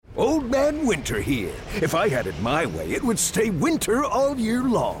Old Man Winter here. If I had it my way, it would stay winter all year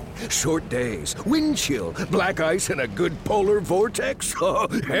long. Short days, wind chill, black ice, and a good polar vortex. Oh,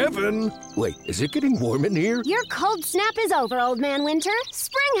 heaven. Wait, is it getting warm in here? Your cold snap is over, Old Man Winter.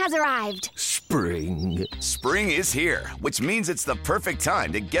 Spring has arrived. Spring. Spring is here, which means it's the perfect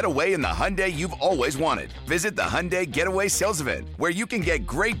time to get away in the Hyundai you've always wanted. Visit the Hyundai Getaway Sales Event, where you can get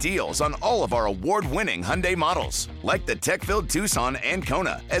great deals on all of our award-winning Hyundai models, like the tech-filled Tucson and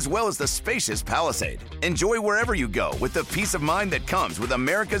Kona, as well as the spacious Palisade. Enjoy wherever you go with the peace of mind that comes with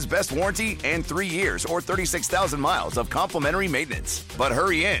America's best warranty and 3 years or 36,000 miles of complimentary maintenance. But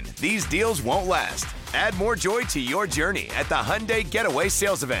hurry in, these deals won't last. Add more joy to your journey at the Hyundai Getaway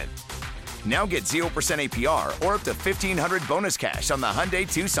Sales Event. Now get 0% APR or up to $1,500 bonus cash on the Hyundai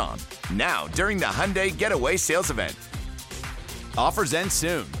Tucson. Now, during the Hyundai Getaway Sales Event. Offers end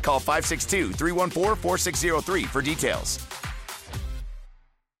soon. Call 562-314-4603 for details.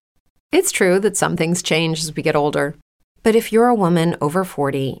 It's true that some things change as we get older. But if you're a woman over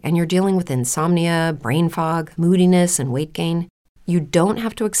 40 and you're dealing with insomnia, brain fog, moodiness, and weight gain, you don't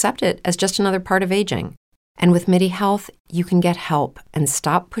have to accept it as just another part of aging. And with MIDI Health, you can get help and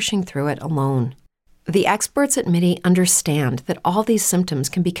stop pushing through it alone. The experts at MIDI understand that all these symptoms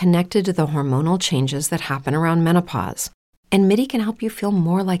can be connected to the hormonal changes that happen around menopause, and MIDI can help you feel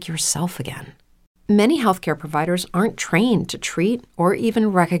more like yourself again. Many healthcare providers aren't trained to treat or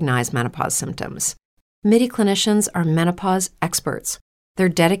even recognize menopause symptoms. MIDI clinicians are menopause experts. They're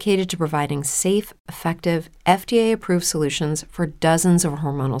dedicated to providing safe, effective, FDA-approved solutions for dozens of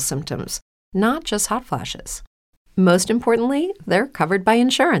hormonal symptoms, not just hot flashes. Most importantly, they're covered by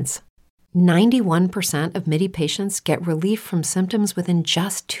insurance. 91% of MIDI patients get relief from symptoms within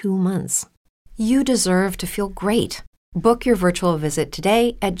just 2 months. You deserve to feel great. Book your virtual visit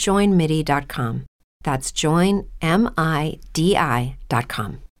today at joinmidi.com. That's joinmidi.com.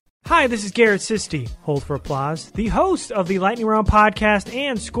 Hi, this is Garrett Sisti, hold for applause, the host of the Lightning Round podcast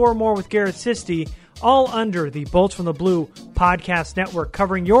and Score More with Garrett Sisti, all under the Bolts from the Blue podcast network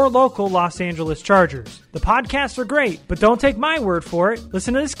covering your local Los Angeles Chargers. The podcasts are great, but don't take my word for it.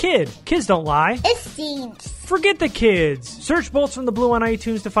 Listen to this kid. Kids don't lie. Forget the kids. Search Bolts from the Blue on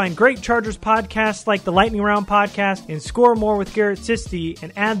iTunes to find great Chargers podcasts like the Lightning Round podcast and Score More with Garrett Sisti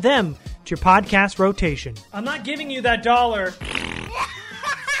and add them to your podcast rotation. I'm not giving you that $1.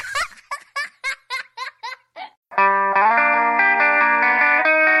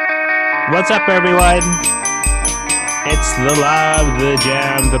 What's up, everyone? It's the Love, the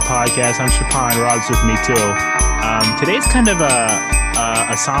Jam, the podcast. I'm Chapon. Rob's with me, too. Today's kind of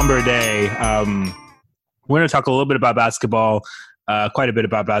a somber day. We're going to talk a little bit about basketball, quite a bit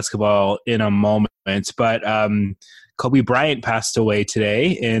about basketball in a moment. But Kobe Bryant passed away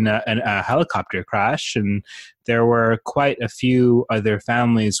today in a helicopter crash, and there were quite a few other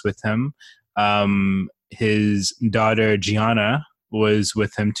families with him. His daughter, Gianna, was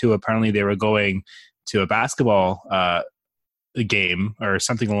with him too. Apparently they were going to a basketball game or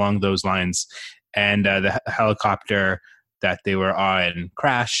something along those lines. And the helicopter that they were on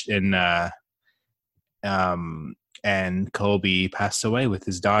crashed and Kobe passed away with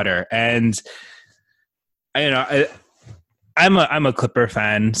his daughter. And I'm a Clipper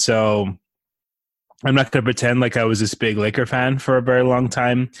fan, so I'm not going to pretend like I was this big Laker fan for a very long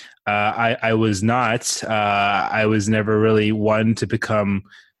time. I was not. I was never really one to become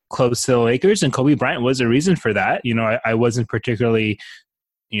close to the Lakers, and Kobe Bryant was a reason for that. I wasn't particularly,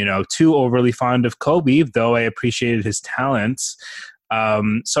 too overly fond of Kobe, though I appreciated his talents.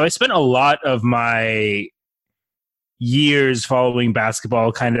 So I spent a lot of my years following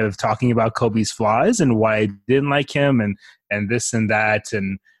basketball kind of talking about Kobe's flaws and why I didn't like him and this and that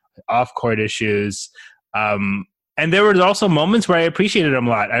and off-court issues. And there were also moments where I appreciated him a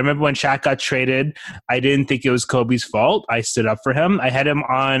lot. I remember when Shaq got traded, I didn't think it was Kobe's fault. I stood up for him. I had him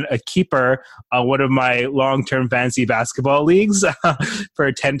on a keeper on one of my long-term fantasy basketball leagues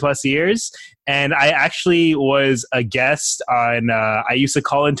for 10 plus years. And I actually was a guest on, I used to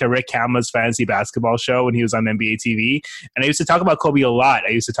call into Rick Hama's fantasy basketball show when he was on NBA TV. And I used to talk about Kobe a lot. I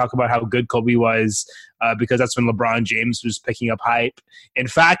used to talk about how good Kobe was because that's when LeBron James was picking up hype. In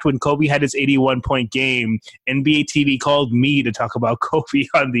fact, when Kobe had his 81-point game, NBA TV called me to talk about Kobe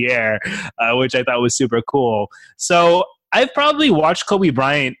on the air, which I thought was super cool. So I've probably watched Kobe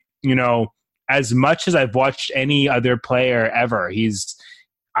Bryant, as much as I've watched any other player ever.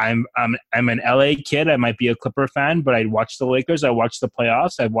 I'm an LA kid. I might be a Clipper fan, but I watched the Lakers. I watched the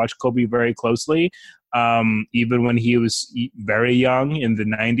playoffs. I watched Kobe very closely. Even when he was very young in the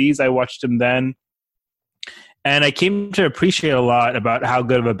 90s, I watched him then. And I came to appreciate a lot about how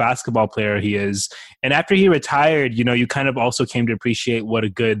good of a basketball player he is. And after he retired, you kind of also came to appreciate what a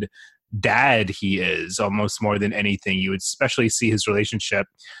good dad he is, almost more than anything. You would especially see his relationship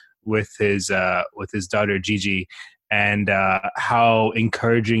with his daughter Gigi, and how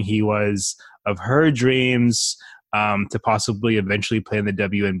encouraging he was of her dreams to possibly eventually play in the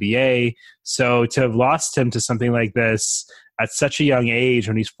WNBA. So to have lost him to something like this at such a young age,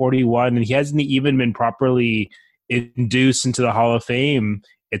 when he's 41 and he hasn't even been properly induced into the Hall of Fame,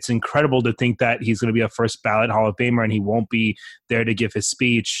 it's incredible to think that he's going to be a first ballot Hall of Famer and he won't be there to give his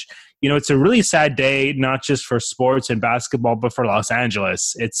speech. It's a really sad day, not just for sports and basketball, but for Los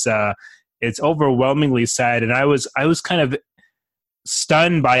Angeles. It's overwhelmingly sad. And I was kind of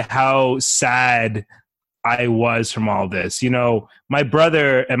stunned by how sad I was from all this. My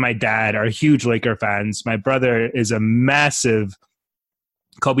brother and my dad are huge Laker fans. My brother is a massive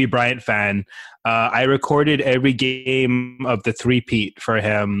Kobe Bryant fan. I recorded every game of the three-peat for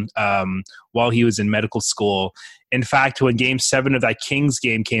him while he was in medical school. In fact, when Game 7 of that Kings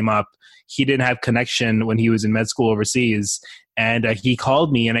game came up, he didn't have connection when he was in med school overseas. And he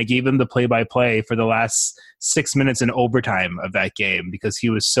called me, and I gave him the play-by-play for the last 6 minutes in overtime of that game because he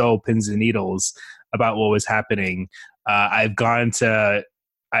was so pins and needles about what was happening. I've gone to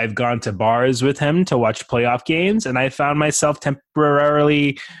bars with him to watch playoff games, and I found myself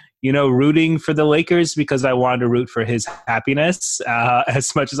temporarily, rooting for the Lakers because I wanted to root for his happiness,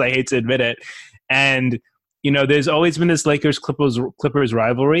 as much as I hate to admit it. And, there's always been this Lakers-Clippers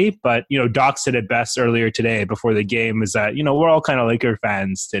rivalry, but, Doc said it best earlier today before the game is that, we're all kind of Laker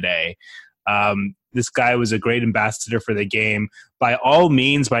fans today. This guy was a great ambassador for the game. By all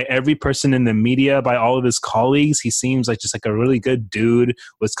means, by every person in the media, by all of his colleagues, he seems like just like a really good dude,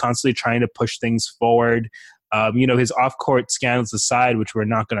 was constantly trying to push things forward. His off-court scandals aside, which we're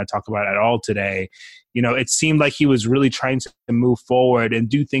not going to talk about at all today, it seemed like he was really trying to move forward and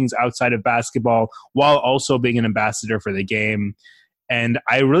do things outside of basketball while also being an ambassador for the game. And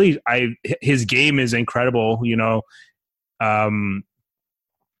his game is incredible,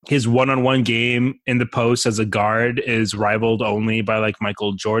 his one-on-one game in the post as a guard is rivaled only by like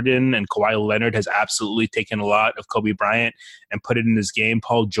Michael Jordan, and Kawhi Leonard has absolutely taken a lot of Kobe Bryant and put it in his game.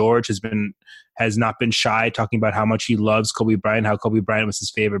 Paul George has not been shy talking about how much he loves Kobe Bryant, how Kobe Bryant was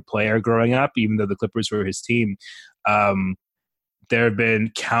his favorite player growing up, even though the Clippers were his team. There have been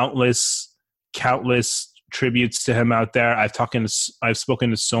countless tributes to him out there. I've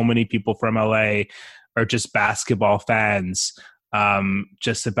spoken to so many people from LA or just basketball fans,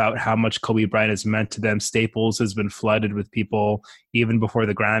 just about how much Kobe Bryant has meant to them. Staples has been flooded with people even before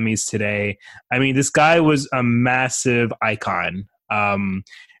the Grammys today. I mean, this guy was a massive icon. And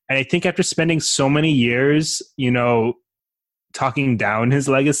I think after spending so many years, talking down his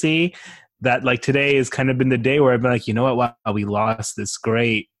legacy, that like today has kind of been the day where I've been like, wow, we lost this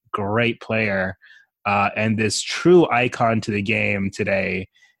great, great player and this true icon to the game today.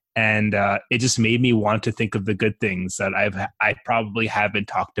 And it just made me want to think of the good things that I probably haven't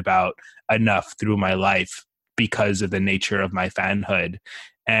talked about enough through my life because of the nature of my fanhood.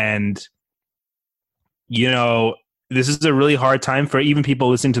 And, this is a really hard time for even people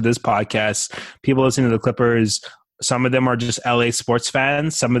listening to this podcast, people listening to the Clippers. Some of them are just LA sports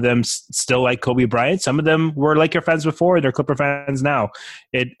fans. Some of them still like Kobe Bryant. Some of them were Laker fans before. They're Clipper fans now.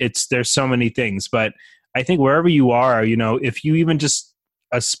 There's so many things. But I think wherever you are, if you even just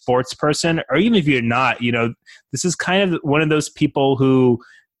a sports person, or even if you're not, this is kind of one of those people who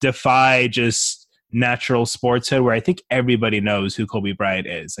defy just natural sportshood, where I think everybody knows who Kobe Bryant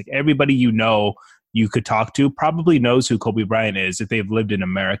is. Like everybody you could talk to probably knows who Kobe Bryant is if they've lived in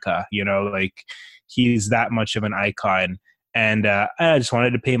America. Like he's that much of an icon. And I just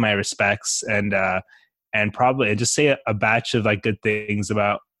wanted to pay my respects and probably just say a batch of like good things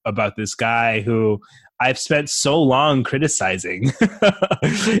about this guy who I've spent so long criticizing.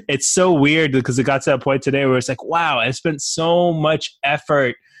 It's so weird because it got to that point today where it's like, wow, I spent so much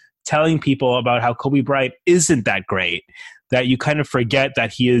effort telling people about how Kobe Bryant isn't that great, that you kind of forget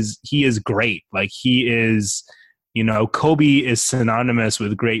that he is great. Like he is, Kobe is synonymous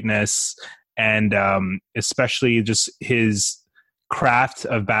with greatness, and especially just his craft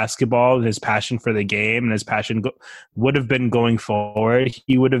of basketball and his passion for the game and his passion would have been going forward.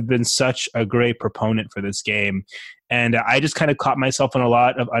 He would have been such a great proponent for this game. And I just kind of caught myself in a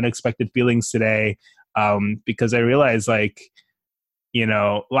lot of unexpected feelings today because I realized life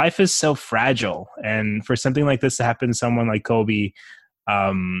is so fragile. And for something like this to happen to someone like Kobe,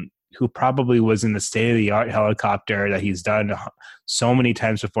 who probably was in the state-of-the-art helicopter that he's done so many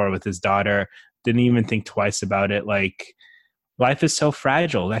times before with his daughter, didn't even think twice about it. Like, life is so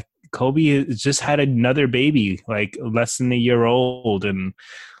fragile. That Kobe just had another baby, like less than a year old, and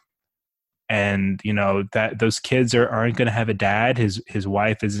you know that those kids aren't going to have a dad. His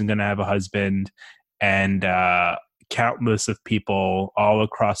wife isn't going to have a husband, and countless of people all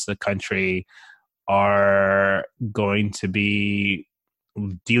across the country are going to be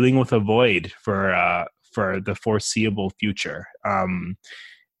dealing with a void for the foreseeable future.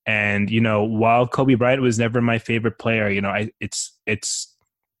 And you know, while Kobe Bryant was never my favorite player, you know, it's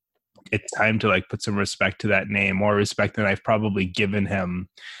time to like put some respect to that name, more respect than I've probably given him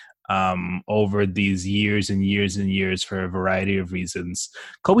over these years and years and years for a variety of reasons.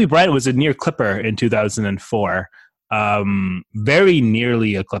 Kobe Bryant was a near Clipper in 2004, very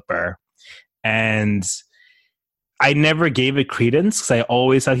nearly a Clipper. And I never gave it credence because I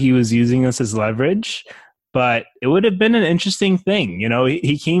always thought he was using this as leverage, but it would have been an interesting thing. You know,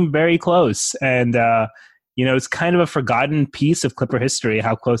 he came very close, and, you know, it's kind of a forgotten piece of Clipper history,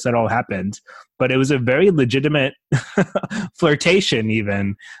 how close that all happened, but it was a very legitimate flirtation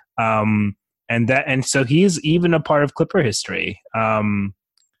even. And so he's even a part of Clipper history.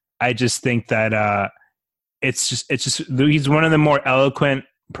 I just think that, it's just, he's one of the more eloquent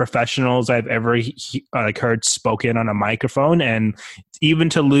professionals I've ever heard spoken on a microphone, and even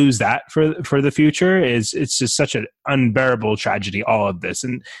to lose that for the future it's just such an unbearable tragedy, all of this.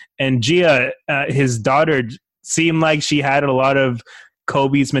 And Gia, his daughter, seemed like she had a lot of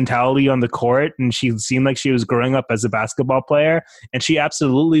Kobe's mentality on the court, and she seemed like she was growing up as a basketball player, and she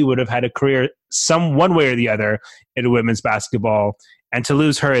absolutely would have had a career one way or the other in women's basketball. And to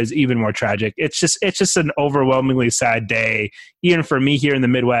lose her is even more tragic. It's just an overwhelmingly sad day, even for me here in the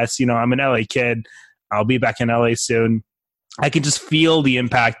Midwest. You know, I'm an LA kid. I'll be back in LA soon. I can just feel the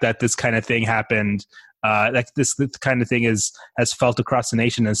impact that this kind of thing happened. Like this kind of thing has felt across the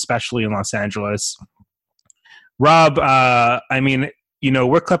nation, especially in Los Angeles. Rob, I mean, you know,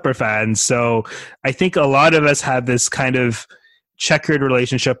 we're Clipper fans, so I think a lot of us have this kind of checkered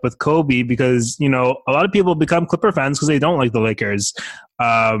relationship with Kobe because, you know, a lot of people become Clipper fans because they don't like the Lakers,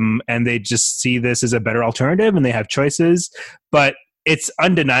 and they just see this as a better alternative and they have choices. But it's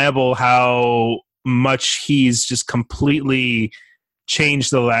undeniable how much he's just completely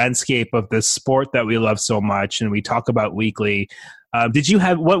changed the landscape of the sport that we love so much and we talk about weekly.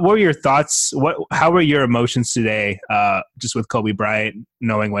 What were your thoughts? How were your emotions today, just with Kobe Bryant,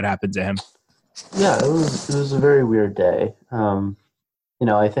 knowing what happened to him? Yeah, it was a very weird day. You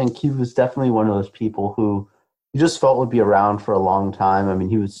know, I think he was definitely one of those people who you just felt would be around for a long time. I mean,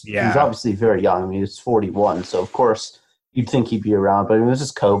 he was obviously very young. I mean, he was 41, so of course you'd think he'd be around. But it was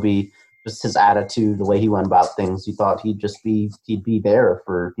just Kobe, just his attitude, the way he went about things. You thought he'd be there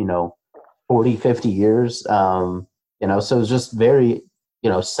for, you know, 40, 50 years. You know, so it was just very, you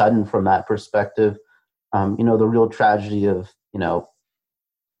know, sudden from that perspective. You know, the real tragedy of, you know,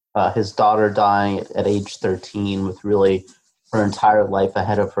 his daughter dying at age 13 with really her entire life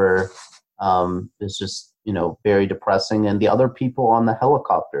ahead of her is just, you know, very depressing. And the other people on the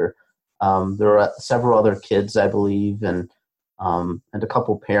helicopter, there were several other kids, I believe, and a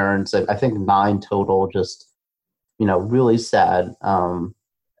couple parents, I think 9 total, just, you know, really sad,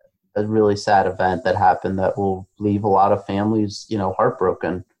 a really sad event that happened that will leave a lot of families, you know,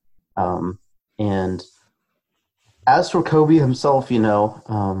 heartbroken. And as for Kobe himself, you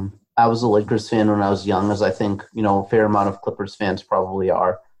know, I was a Lakers fan when I was young, as I think, you know, a fair amount of Clippers fans probably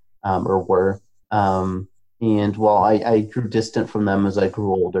are, or were. And while I grew distant from them as I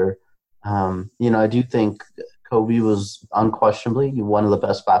grew older, you know, I do think Kobe was unquestionably one of the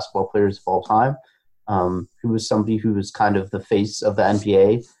best basketball players of all time. He was somebody who was kind of the face of the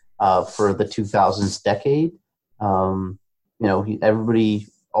NBA for the 2000s decade. You know, everybody,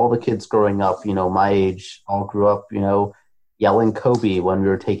 all the kids growing up, you know, my age, all grew up, you know, yelling Kobe when we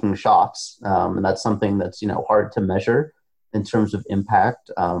were taking shots. And that's something that's, you know, hard to measure in terms of impact.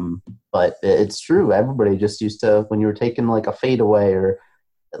 But it's true. Everybody just used to, when you were taking like a fadeaway or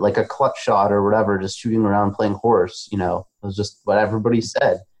like a clutch shot or whatever, just shooting around playing horse, you know, it was just what everybody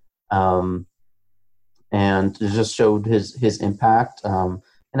said. And it just showed his impact.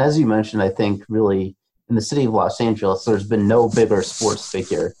 And as you mentioned, I think really in the city of Los Angeles, there's been no bigger sports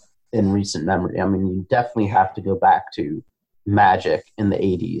figure in recent memory. I mean, you definitely have to go back to Magic in the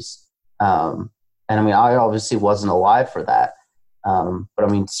 80s. And I mean, I obviously wasn't alive for that. But I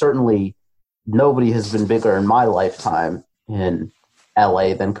mean, certainly nobody has been bigger in my lifetime in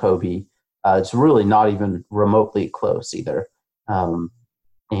LA than Kobe. It's really not even remotely close either.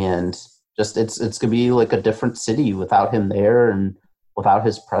 And just it's going to be like a different city without him there and without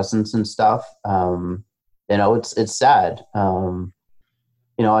his presence and stuff. You know, it's sad.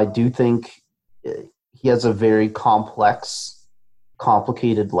 You know, I do think he has a very complex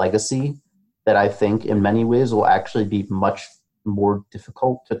complicated legacy that I think in many ways will actually be much more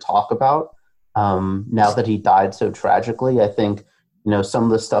difficult to talk about. Now that he died so tragically, I think, some of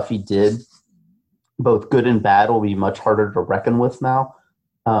the stuff he did, both good and bad, will be much harder to reckon with now.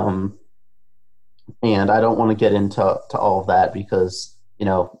 And I don't want to get into all of that because,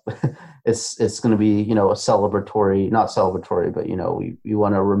 it's going to be, a celebratory, not celebratory, but, we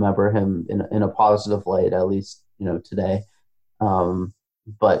want to remember him in a positive light, at least, today.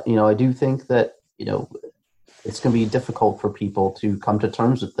 But, I do think that, it's going to be difficult for people to come to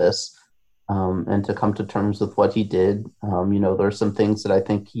terms with this, and to come to terms with what he did. There's some things that I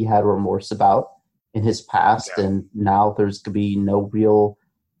think he had remorse about in his past, and now there's going to be no real,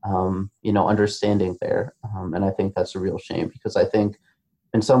 understanding there. And I think that's a real shame, because I think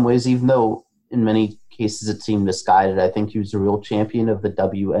in some ways, even though in many cases it seemed misguided, I think he was a real champion of the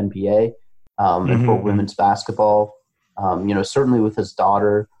WNBA, and for women's basketball. Certainly with his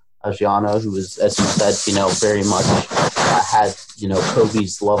daughter, Gianna, who was, as you said, very much had,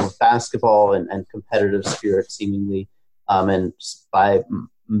 Kobe's love of basketball and competitive spirit seemingly, and by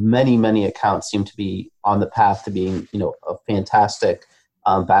many, many accounts seemed to be on the path to being, a fantastic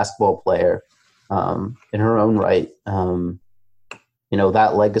basketball player in her own right.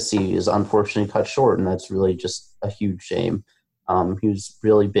 That legacy is unfortunately cut short, and that's really just a huge shame. He was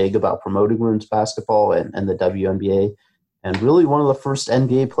really big about promoting women's basketball and the WNBA, and really one of the first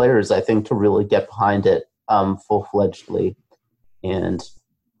NBA players, I think, to really get behind it full-fledgedly. And,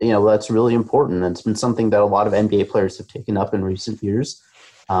 that's really important. It's been something that a lot of NBA players have taken up in recent years.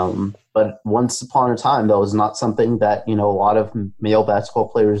 But once upon a time, that was not something that, a lot of male basketball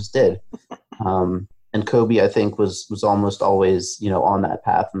players did. And Kobe, I think, was almost always, on that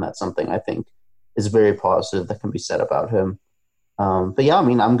path. And that's something I think is very positive that can be said about him. But yeah, I'm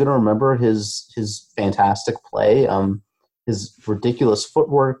going to remember his fantastic play, his ridiculous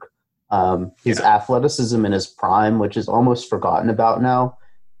footwork, his athleticism in his prime, which is almost forgotten about now,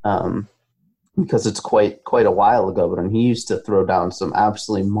 because it's quite a while ago. But he used to throw down some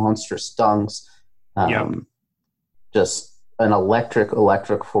absolutely monstrous dunks, just an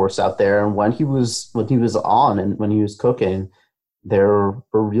electric force out there. And when he was on and when he was cooking, there were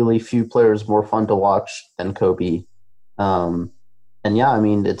really few players more fun to watch than Kobe. And yeah,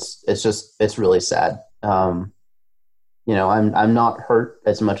 it's really sad. I'm not hurt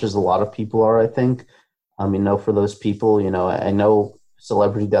as much as a lot of people are, I think. For those people, I know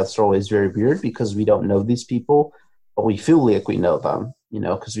celebrity deaths are always very weird because we don't know these people, but we feel like we know them,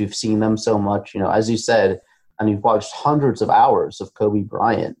 because we've seen them so much, as you said, and you've watched hundreds of hours of Kobe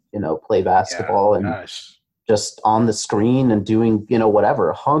Bryant, play basketball just on the screen and doing,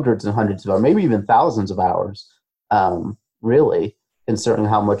 whatever, hundreds and hundreds of hours, maybe even thousands of hours, really, considering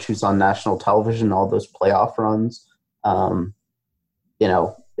how much he's on national television, all those playoff runs. And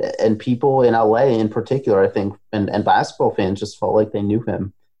people in LA in particular, I think, and basketball fans just felt like they knew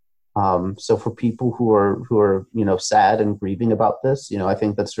him. So for people who are, sad and grieving about this, I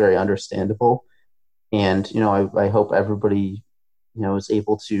think that's very understandable. And, I hope everybody, is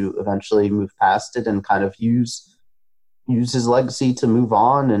able to eventually move past it and kind of use his legacy to move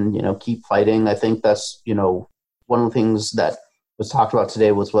on and, keep fighting. I think that's, one of the things that was talked about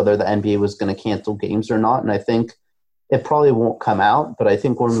today was whether the NBA was going to cancel games or not. And I think it probably won't come out, but I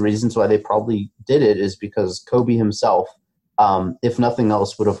think one of the reasons why they probably did it is because Kobe himself, if nothing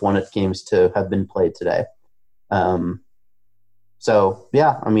else, would have wanted games to have been played today. So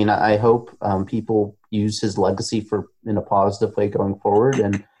yeah, I hope people use his legacy in a positive way going forward,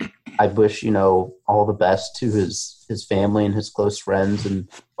 and I wish all the best to his family and his close friends, and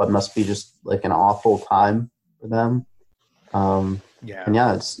what must be just like an awful time for them. And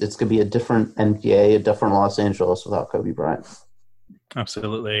yeah, it's gonna be a different NBA, a different Los Angeles without Kobe Bryant.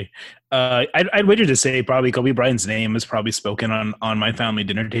 Absolutely. I'd wager to say probably Kobe Bryant's name is probably spoken on my family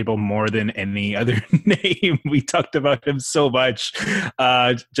dinner table more than any other name. We talked about him so much,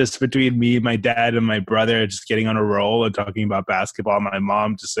 just between me, my dad, and my brother, just getting on a roll and talking about basketball. My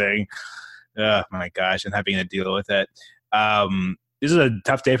mom just saying, "Oh my gosh," and having to deal with it. This is a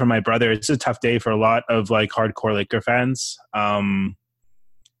tough day for my brother. It's a tough day for a lot of hardcore Laker fans.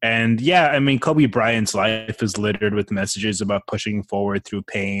 And yeah, Kobe Bryant's life is littered with messages about pushing forward through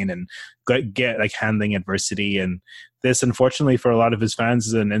pain and handling adversity. And this, unfortunately, for a lot of his fans,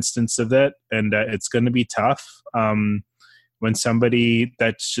 is an instance of it. And it's going to be tough when somebody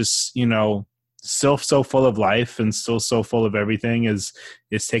that's just, still so full of life and still so full of everything is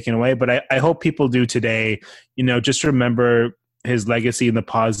taken away. But I hope people do today, just remember his legacy and the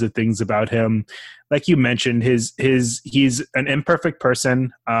positive things about him. Like you mentioned, he's an imperfect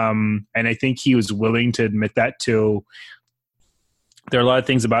person. And I think he was willing to admit that to there are a lot of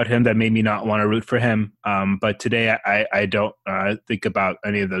things about him that made me not want to root for him. But today I don't think about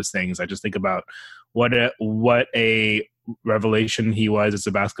any of those things. I just think about what a revelation he was as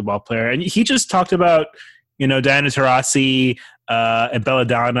a basketball player. And he just talked about, Diana Taurasi and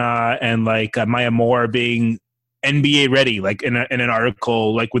Belladonna and Maya Moore being NBA ready, in an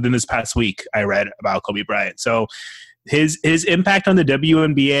article within this past week I read about Kobe Bryant. So his impact on the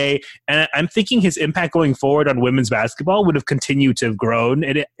WNBA, and I'm thinking his impact going forward on women's basketball would have continued to have grown.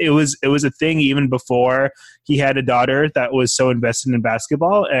 It was a thing even before he had a daughter that was so invested in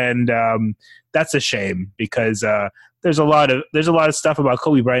basketball, and that's a shame because there's a lot of stuff about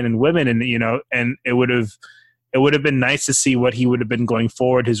Kobe Bryant and women, and and it would have been nice to see what he would have been going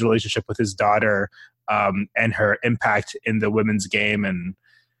forward, his relationship with his daughter, and her impact in the women's game. And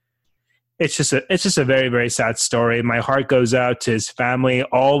it's just a very, very sad story. My heart goes out to his family,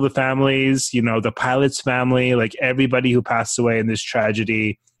 all the families, the pilot's family, everybody who passed away in this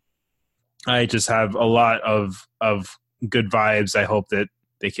tragedy. I just have a lot of good vibes. I hope that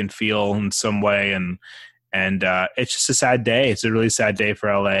they can feel in some way. And it's just a sad day. It's a really sad day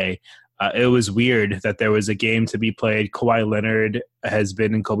for LA. It was weird that there was a game to be played. Kawhi Leonard has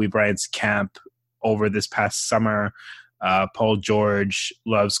been in Kobe Bryant's camp over this past summer. Paul George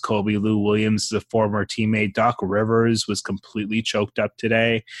loves Kobe. Lou Williams is a former teammate. Doc Rivers was completely choked up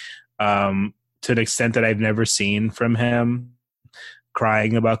today, to an extent that I've never seen from him,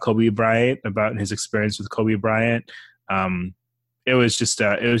 crying about Kobe Bryant, about his experience with Kobe Bryant. It was just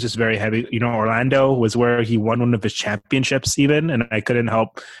very heavy. Orlando was where he won one of his championships even, and I couldn't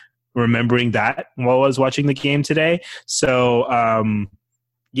help remembering that while I was watching the game today. So,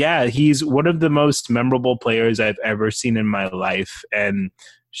 yeah, he's one of the most memorable players I've ever seen in my life, and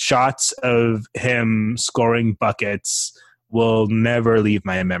shots of him scoring buckets will never leave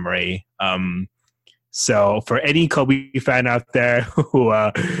my memory. So for any Kobe fan out there who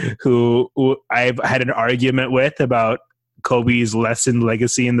I've had an argument with about Kobe's lessened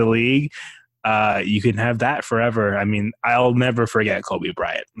legacy in the league, you can have that forever. I mean, I'll never forget Kobe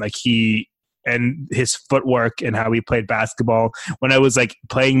Bryant. And his footwork and how he played basketball. When I was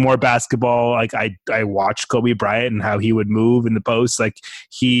playing more basketball, I watched Kobe Bryant and how he would move in the post.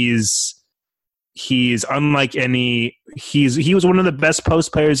 He's unlike any. He was one of the best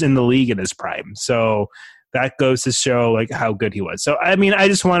post players in the league in his prime. So that goes to show how good he was. So I mean, I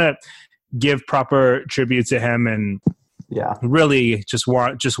just want to give proper tribute to him, and really just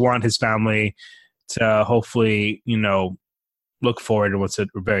want his family to hopefully look forward to what's a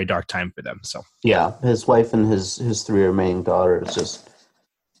very dark time for them. So yeah, his wife and his 3 remaining daughters, just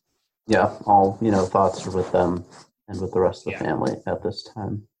all thoughts are with them and with the rest of the family at this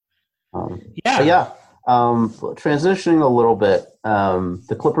time. Transitioning a little bit,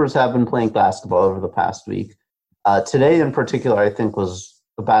 the Clippers have been playing basketball over the past week. Today in particular, I think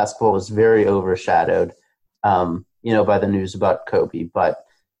the basketball was very overshadowed, by the news about Kobe. But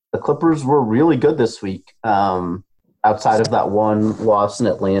the Clippers were really good this week. Outside of that one loss in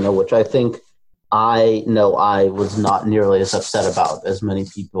Atlanta, which I think I was not nearly as upset about as many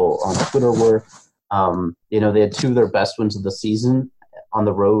people on Twitter were. They had 2 of their best wins of the season on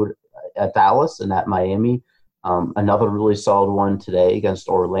the road at Dallas and at Miami. Another really solid one today against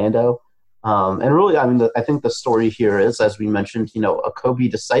Orlando. And really, I mean, I think the story here is, as we mentioned, a Kobe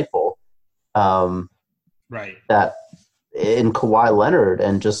disciple. Right. That in Kawhi Leonard,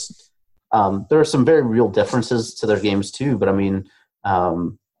 and just there are some very real differences to their games too. But I mean,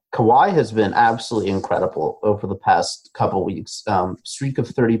 Kawhi has been absolutely incredible over the past couple weeks. Streak of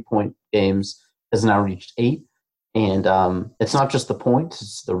 30-point games has now reached 8. And it's not just the points,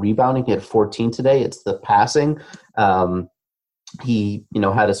 it's the rebounding. He had 14 today. It's the passing. He,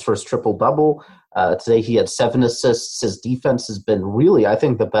 had his first triple-double. Today he had 7 assists. His defense has been really, I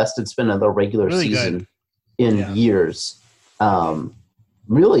think, the best it's been in the regular season in years.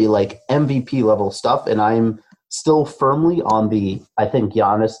 Really MVP level stuff. And I'm still firmly on I think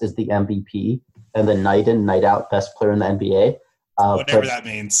Giannis is the MVP and the night in, night out best player in the NBA. Whatever that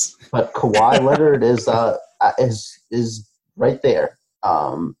means. But Kawhi Leonard is right there.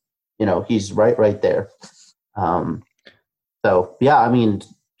 He's right there. So yeah, I mean,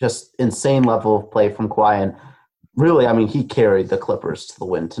 just insane level of play from Kawhi, and really, I mean, he carried the Clippers to the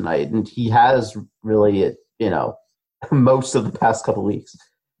win tonight, and he has really, most of the past couple weeks.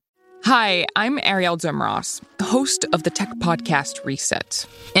 Hi, I'm Ariel Demross, host of the tech podcast Reset,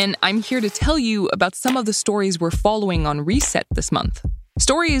 and I'm here to tell you about some of the stories we're following on Reset this month.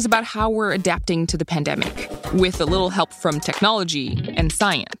 Stories about how we're adapting to the pandemic, with a little help from technology and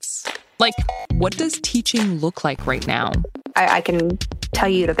science. Like, what does teaching look like right now? I can tell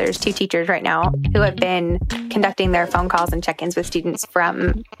you that there's 2 teachers right now who have been conducting their phone calls and check-ins with students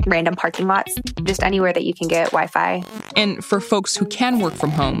from random parking lots, just anywhere that you can get Wi-Fi. And for folks who can work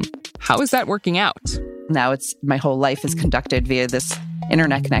from home, how is that working out? Now my whole life is conducted via this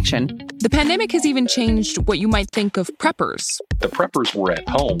internet connection. The pandemic has even changed what you might think of preppers. The preppers were at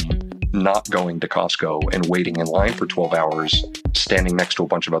home, not going to Costco and waiting in line for 12 hours, standing next to a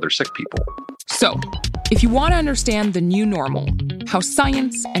bunch of other sick people. So, if you want to understand the new normal, how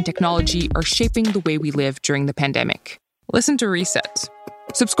science and technology are shaping the way we live during the pandemic, listen to Reset.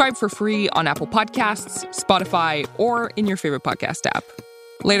 Subscribe for free on Apple Podcasts, Spotify, or in your favorite podcast app.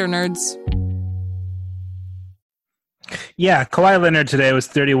 Later, nerds. Yeah, Kawhi Leonard today was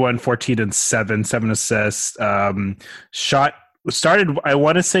 31, 14, and 7 assists. Started, I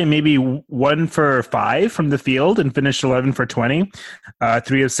want to say maybe 1 for 5 from the field and finished 11 for 20.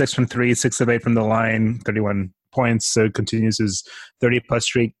 3 of 6 from 3, 6 of 8 from the line, 31 points. So continues his 30-plus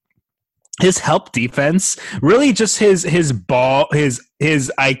streak. His help defense, really just his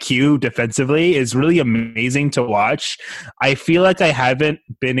IQ defensively is really amazing to watch. I feel like I haven't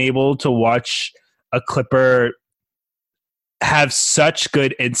been able to watch a Clipper have such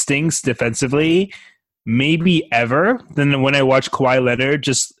good instincts defensively maybe ever than when I watch Kawhi Leonard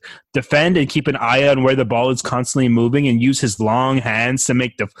just defend and keep an eye on where the ball is constantly moving and use his long hands to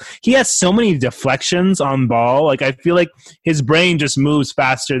make he has so many deflections on ball. Like, I feel like his brain just moves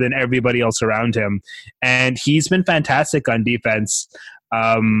faster than everybody else around him, and he's been fantastic on defense.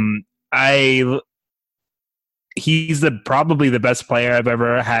 He's probably the best player I've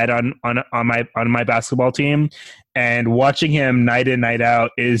ever had on my basketball team, and watching him night in, night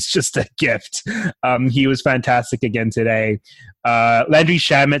out is just a gift. He was fantastic again today. Landry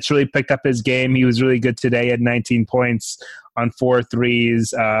Shamet's really picked up his game. He was really good today at 19 points on 4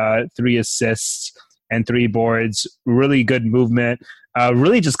 threes, 3 assists, and 3 boards. Really good movement.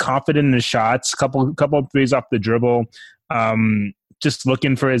 Really just confident in his shots. Couple of threes off the dribble. Just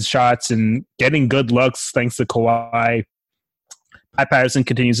looking for his shots and getting good looks thanks to Kawhi. Pat Patterson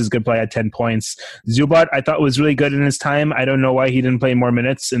continues his good play at 10 points. Zubac, I thought, was really good in his time. I don't know why he didn't play more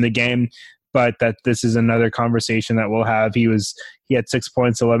minutes in the game, but this is another conversation that we'll have. He had 6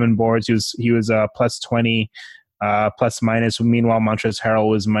 points, 11 boards. He was plus 20, plus minus. Meanwhile, Montrezl Harrell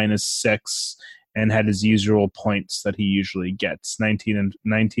was minus 6 and had his usual points that he usually gets, 19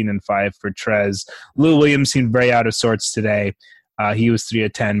 and 5 for Trez. Lou Williams seemed very out of sorts today. He was 3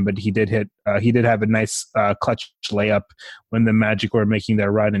 of 10, but he did have a nice clutch layup when the Magic were making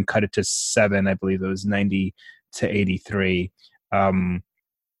their run and cut it to 7. I believe it was 90-83.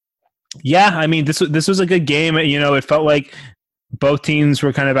 Yeah, I mean, this was a good game. You know, it felt like both teams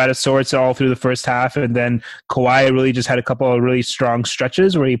were kind of out of sorts all through the first half, and then Kawhi really just had a couple of really strong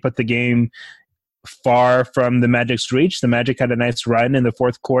stretches where he put the game far from the Magic's reach. The Magic had a nice run in the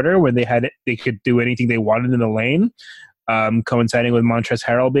fourth quarter where they could do anything they wanted in the lane. Coinciding with Montrezl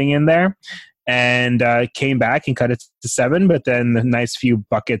Harrell being in there, and came back and cut it to 7, but then the nice few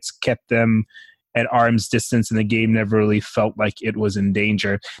buckets kept them at arm's distance, and the game never really felt like it was in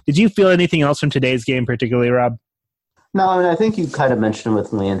danger. Did you feel anything else from today's game particularly, Rob? No, I mean, I think you kind of mentioned it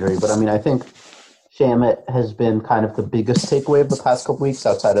with Landry, but I mean, I think Shamet has been kind of the biggest takeaway of the past couple weeks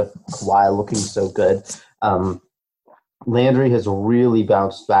outside of Kawhi looking so good. Landry has really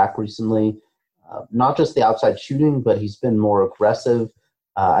bounced back recently. Not just the outside shooting, but he's been more aggressive.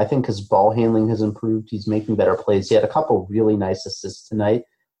 I think his ball handling has improved. He's making better plays. He had a couple really nice assists tonight.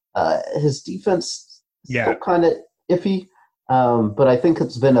 His defense is still kind of iffy, but I think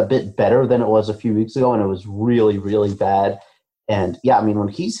it's been a bit better than it was a few weeks ago, and it was really, really bad. And, yeah, I mean, when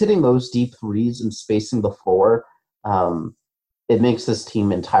he's hitting those deep threes and spacing the floor, it makes this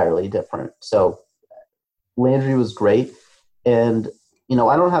team entirely different. So Landry was great. And you know,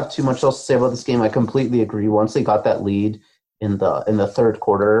 I don't have too much else to say about this game. I completely agree. Once they got that lead in the third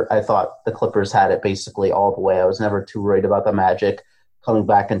quarter, I thought the Clippers had it basically all the way. I was never too worried about the Magic coming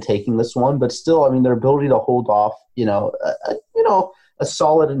back and taking this one. But still, I mean, their ability to hold off, a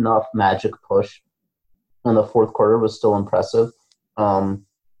solid enough Magic push in the fourth quarter was still impressive. Yeah,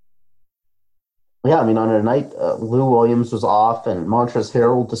 I mean, on a night, Lou Williams was off, and Montrezl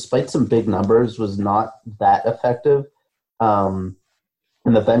Harrell, despite some big numbers, was not that effective.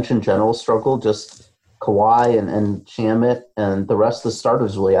 And the bench in general struggled. Just Kawhi and Shamet and the rest of the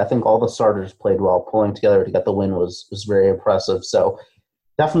starters, really. I think all the starters played well. Pulling together to get the win was very impressive. So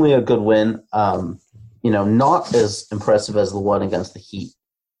definitely a good win. Not as impressive as the one against the Heat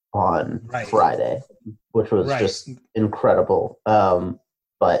on Friday, which was just incredible.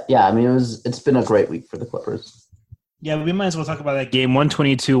 But yeah, I mean, it's been a great week for the Clippers. Yeah, we might as well talk about that game,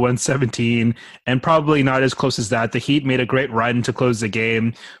 122-117, and probably not as close as that. The Heat made a great run to close the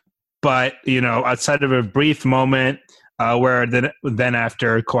game, but, outside of a brief moment where then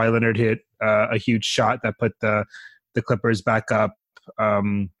after Kawhi Leonard hit a huge shot that put the Clippers back up.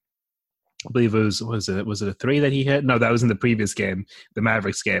 I believe was it a three that he hit? No, that was in the previous game, the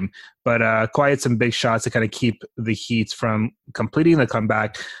Mavericks game. But Kawhi had some big shots to kind of keep the Heat from completing the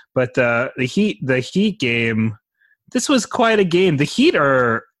comeback. But the Heat game, this was quite a game. The Heat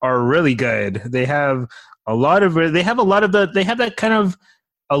are really good. They have that kind of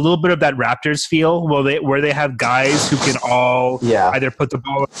a little bit of that Raptors feel where they have guys who can all either put the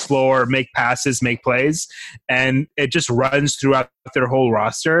ball on the floor, make passes, make plays, and it just runs throughout their whole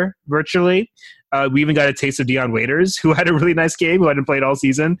roster virtually. We even got a taste of Dion Waiters, who had a really nice game, who hadn't played all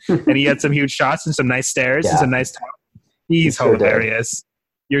season, and he had some huge shots and some nice stares and some nice talk. He's hilarious.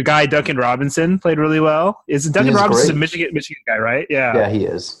 Your guy Duncan Robinson played really well. Duncan Robinson a Michigan guy, right? Yeah. Yeah, he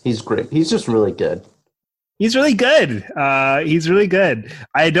is. He's great. He's just really good. He's really good. He's really good.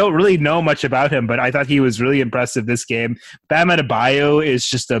 I don't really know much about him, but I thought he was really impressive this game. Bam Adebayo is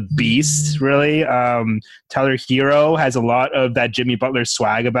just a beast, really. Tyler Hero has a lot of that Jimmy Butler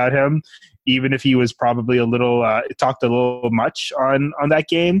swag about him, even if he was probably talked a little much on that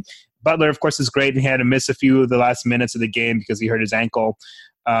game. Butler, of course, is great, and he had to miss a few of the last minutes of the game because he hurt his ankle.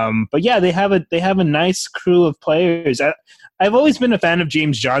 But yeah, they have a nice crew of players. I've always been a fan of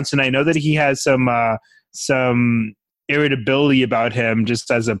James Johnson. I know that he has some irritability about him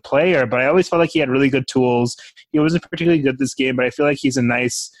just as a player, but I always felt like he had really good tools. He wasn't particularly good this game, but I feel like he's a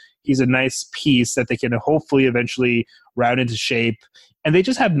nice piece that they can hopefully eventually round into shape. And they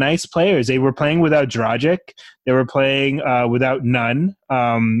just have nice players. They were playing without Dragic. They were playing without Nunn,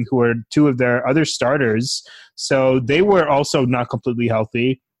 who were two of their other starters. So they were also not completely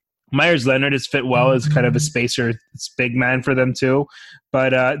healthy. Myers Leonard has fit well as kind of a spacer, big man for them too.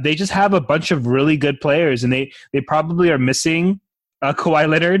 But they just have a bunch of really good players, and they probably are missing Kawhi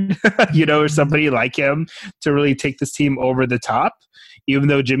Leonard, or somebody like him to really take this team over the top, even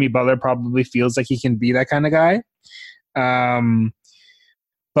though Jimmy Butler probably feels like he can be that kind of guy.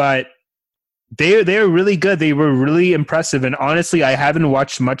 But they're really good. They were really impressive. And honestly, I haven't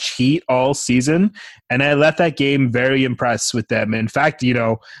watched much Heat all season, and I left that game very impressed with them. In fact,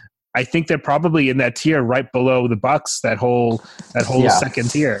 I think they're probably in that tier right below the Bucks, that whole second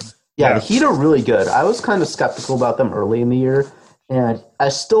tier. Yeah, the Heat are really good. I was kind of skeptical about them early in the year, and I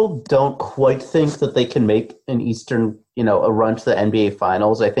still don't quite think that they can make an Eastern, a run to the NBA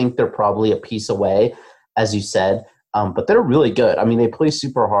Finals. I think they're probably a piece away, as you said, but they're really good. I mean, they play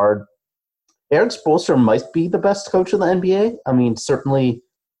super hard. Eric Spoelstra might be the best coach in the NBA. I mean, certainly,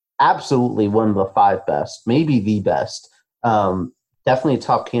 absolutely one of the 5 best, maybe the best. Definitely a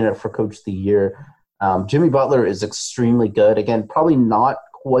top candidate for Coach of the Year. Jimmy Butler is extremely good. Again, probably not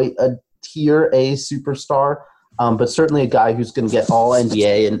quite a tier A superstar, but certainly a guy who's going to get all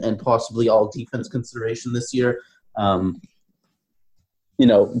NBA and possibly all defense consideration this year. Duncan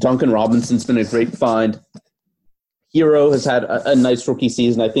Robinson's been a great find. Hero has had a nice rookie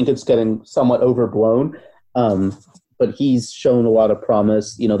season. I think it's getting somewhat overblown, but he's shown a lot of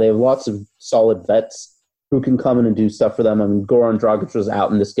promise. They have lots of solid vets who can come in and do stuff for them. I mean, Goran Dragic was out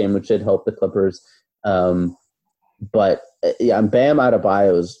in this game, which did help the Clippers. Bam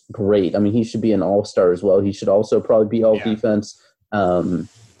Adebayo is great. I mean, he should be an all-star as well. He should also probably be all defense.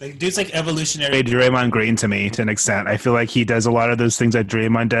 Dude's like evolutionary Draymond Green to me, to an extent. I feel like he does a lot of those things that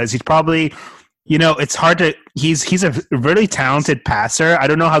Draymond does. He's probably, it's hard to – he's a really talented passer. I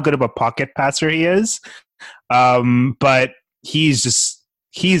don't know how good of a pocket passer he is, but he's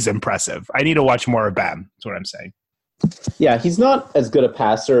impressive. I need to watch more of Bam. That's what I'm saying. Yeah, he's not as good a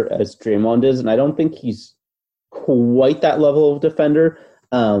passer as Draymond is, and I don't think he's quite that level of defender,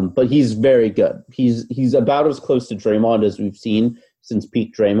 but he's very good. He's about as close to Draymond as we've seen since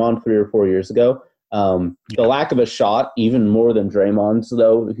peak Draymond 3 or 4 years ago. The lack of a shot, even more than Draymond's,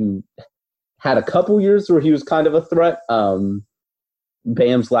 though, who had a couple years where he was kind of a threat.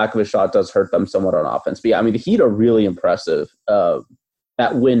 Bam's lack of a shot does hurt them somewhat on offense. But yeah, I mean, the Heat are really impressive.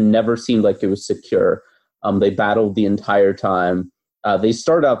 That win never seemed like it was secure. They battled the entire time. They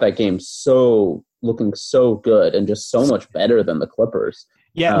started out that game looking so good and just so much better than the Clippers.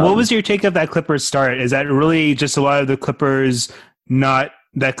 Yeah, what was your take of that Clippers start? Is that really just a lot of the Clippers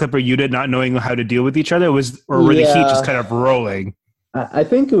that Clipper unit not knowing how to deal with each other? Or were the Heat just kind of rolling? I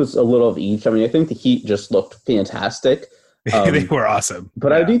think it was a little of each. I mean, I think the Heat just looked fantastic. They were awesome.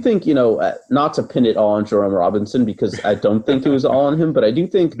 But I do think, not to pin it all on Jerome Robinson, because I don't think it was all on him, but I do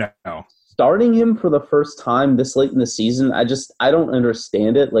think starting him for the first time this late in the season, I don't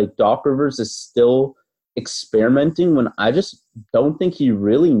understand it. Like, Doc Rivers is still experimenting when I just don't think he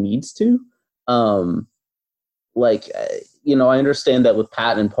really needs to. I understand that with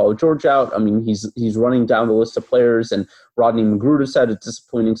Pat and Paul George out, I mean, he's running down the list of players, and Rodney McGruder's had a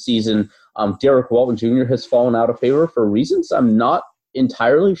disappointing season. Derek Walton Jr. has fallen out of favor for reasons I'm not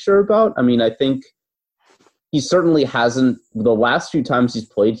entirely sure about. I mean, I think he certainly hasn't, the last few times he's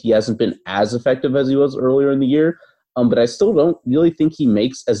played, he hasn't been as effective as he was earlier in the year. But I still don't really think he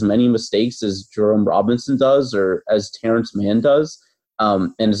makes as many mistakes as Jerome Robinson does or as Terrence Mann does,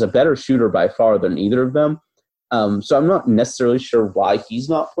 and is a better shooter by far than either of them. So I'm not necessarily sure why he's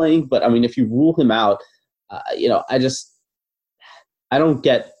not playing, but I mean, if you rule him out, I don't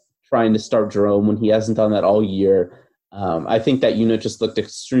get trying to start Jerome when he hasn't done that all year. I think that unit just looked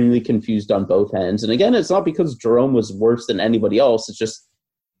extremely confused on both ends. And again, it's not because Jerome was worse than anybody else. It's just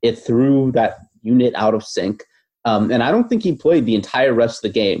it threw that unit out of sync. And I don't think he played the entire rest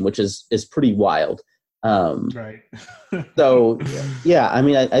of the game, which is pretty wild. Right. So, yeah, I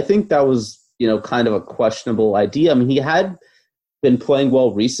mean, I think that was, kind of a questionable idea. I mean, he had been playing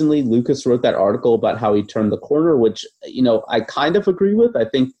well recently. Lucas wrote that article about how he turned the corner, which, I kind of agree with. I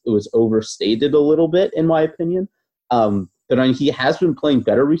think it was overstated a little bit, in my opinion. But I mean, he has been playing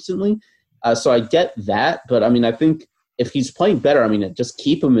better recently. So I get that. But I mean, I think if he's playing better, I mean, just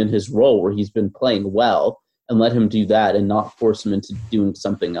keep him in his role where he's been playing well and let him do that and not force him into doing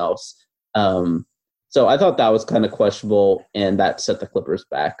something else. So I thought that was kind of questionable, and that set the Clippers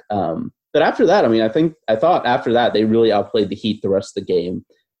back. But after that, I mean, I thought after that they really outplayed the Heat the rest of the game,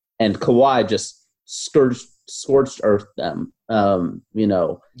 and Kawhi just scorched earth them. Yeah.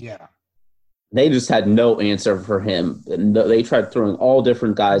 They just had no answer for him. And they tried throwing all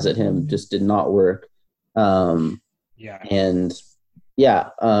different guys at him, just did not work. It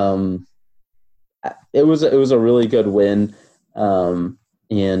was a really good win, and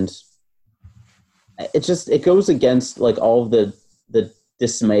it goes against like all of the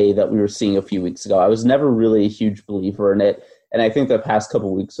dismay that we were seeing a few weeks ago. I was never really a huge believer in it, and I think the past couple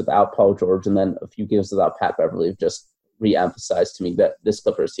of weeks without Paul George and then a few games without Pat Beverly have just re-emphasized to me that this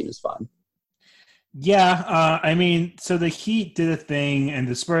Clippers team is fine. Yeah, I mean, so the Heat did a thing, and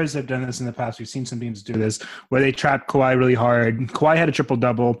the Spurs have done this in the past. We've seen some teams do this, where they trapped Kawhi really hard. Kawhi had a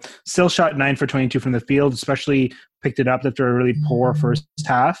triple-double, still shot 9 for 22 from the field, especially picked it up after a really poor first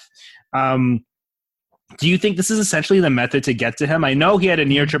half. Do you think this is essentially the method to get to him? I know he had a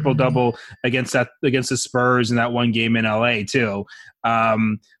near triple-double against the Spurs in that one game in LA, too. But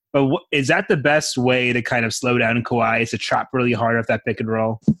is that the best way to kind of slow down Kawhi, is to trap really hard off that pick and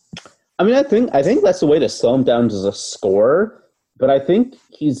roll? I mean, I think that's the way to slow him down as a scorer, but I think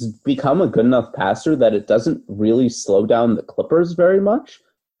he's become a good enough passer that it doesn't really slow down the Clippers very much,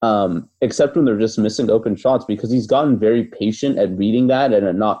 except when they're just missing open shots, because he's gotten very patient at reading that and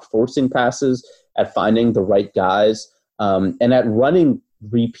at not forcing passes, at finding the right guys, and at running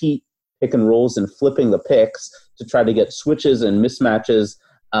repeat pick and rolls and flipping the picks to try to get switches and mismatches.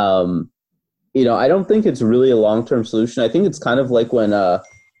 I don't think it's really a long-term solution. I think it's kind of like when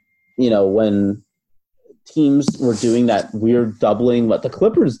teams were doing that weird doubling, what the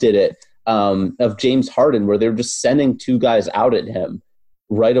Clippers did it, of James Harden, where they're just sending two guys out at him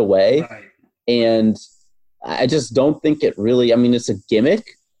right away. Right. And I just don't think it really, I mean, it's a gimmick.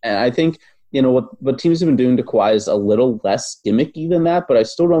 And I think, what teams have been doing to Kawhi is a little less gimmicky than that, but I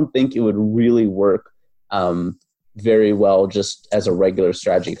still don't think it would really work very well just as a regular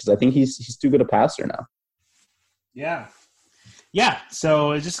strategy, because I think he's too good a passer now. Yeah. Yeah,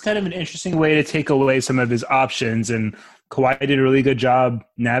 so it's just kind of an interesting way to take away some of his options, and Kawhi did a really good job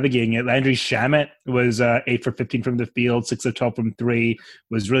navigating it. Landry Shamet was 8 for 15 from the field, 6 of 12 from 3,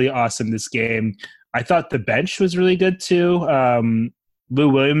 was really awesome this game. I thought the bench was really good too. Lou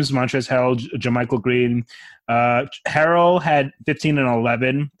Williams, Montrezl Harrell, JaMychal Green. Harrell had 15 and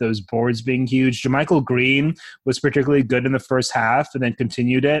 11, those boards being huge. JaMychal Green was particularly good in the first half and then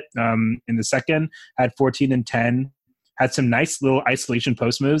continued it in the second, had 14 and 10. Had some nice little isolation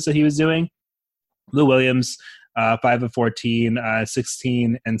post moves that he was doing. Lou Williams, 5 of 14,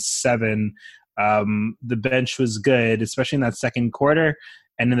 16 and 7. The bench was good, especially in that second quarter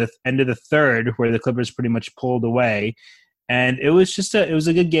and in the end of the third, where the Clippers pretty much pulled away. And it was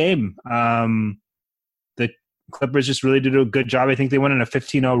a good game. The Clippers just really did a good job. I think they went on a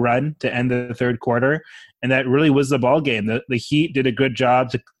 15-0 run to end the third quarter, and that really was the ball game. The Heat did a good job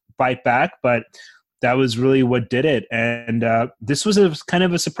to fight back, but that was really what did it. And this was kind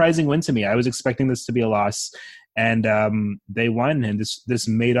of a surprising win to me. I was expecting this to be a loss, and they won. And this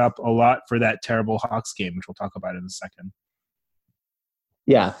made up a lot for that terrible Hawks game, which we'll talk about in a second.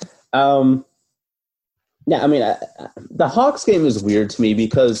 Yeah. Yeah, I mean, the Hawks game is weird to me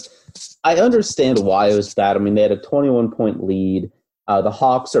because I understand why it was bad. I mean, they had a 21-point lead. The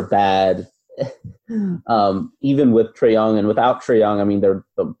Hawks are bad, even with Trae Young. And without Trae Young, I mean, they're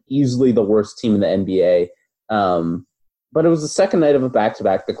easily the worst team in the NBA. But it was the second night of a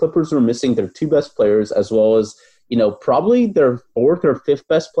back-to-back. The Clippers were missing their two best players, as well as, probably their fourth or fifth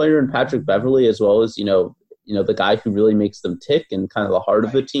best player in Patrick Beverley, as well as, the guy who really makes them tick and kind of the heart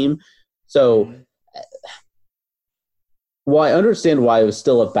of the team. So, well, I understand why it was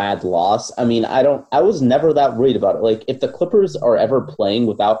still a bad loss. I mean, I was never that worried about it. Like, if the Clippers are ever playing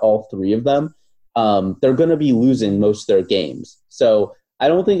without all three of them, they're going to be losing most of their games. So I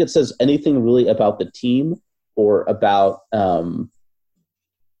don't think it says anything really about the team or about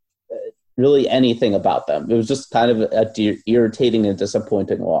really anything about them. It was just kind of a irritating and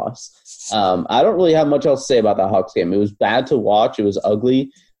disappointing loss. I don't really have much else to say about that Hawks game. It was bad to watch. It was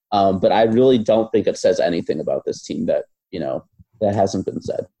ugly. But I really don't think it says anything about this team that hasn't been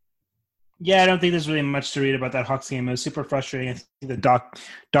said. Yeah, I don't think there's really much to read about that Hawks game. It was super frustrating. I think the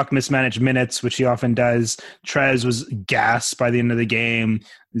Doc mismanaged minutes, which he often does. Trez was gassed by the end of the game.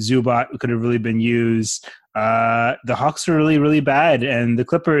 Zubac could have really been used. The Hawks are really, really bad. And the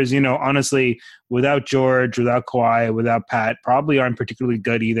Clippers, honestly, without George, without Kawhi, without Pat, probably aren't particularly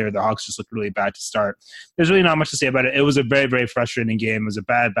good either. The Hawks just looked really bad to start. There's really not much to say about it. It was a very, very frustrating game. It was a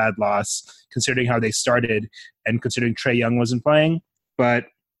bad, bad loss, considering how they started and considering Trae Young wasn't playing. But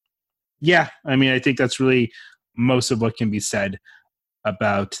yeah, I mean, I think that's really most of what can be said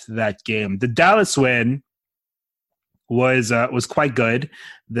about that game. The Dallas win was quite good.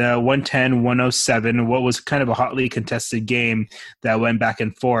 The 110-107, what was kind of a hotly contested game that went back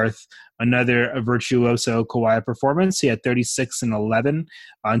and forth. Another virtuoso Kawhi performance. He had 36 and 11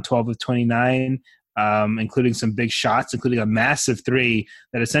 on 12 of 29, including some big shots, including a massive three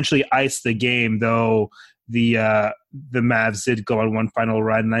that essentially iced the game, though the Mavs did go on one final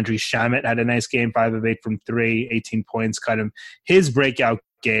run. Landry Shamet had a nice game, 5 of 8 from 3, 18 points, kind of his breakout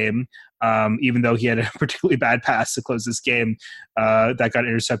game, even though he had a particularly bad pass to close this game that got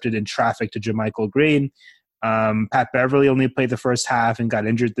intercepted in traffic to JaMychal Green. Pat Beverley only played the first half and got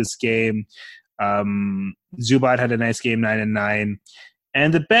injured this game. Zubac had a nice game, 9 and 9.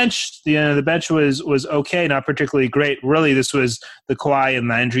 And the bench, the bench was okay, not particularly great. Really, this was the Kawhi and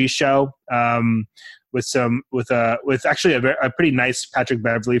Landry show. With actually a pretty nice Patrick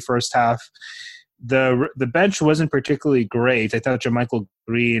Beverley first half. The bench wasn't particularly great. I thought JaMychal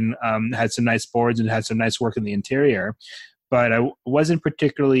Green had some nice boards and had some nice work in the interior, but I wasn't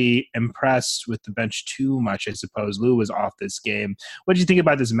particularly impressed with the bench too much, I suppose. Lou was off this game. What did you think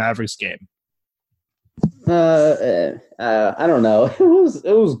about this Mavericks game? I don't know.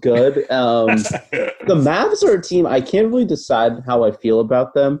 It was good. The Mavs are a team I can't really decide how I feel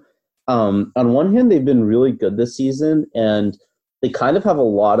about them. On one hand, they've been really good this season, and they kind of have a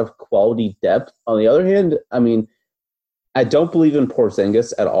lot of quality depth. On the other hand, I mean, I don't believe in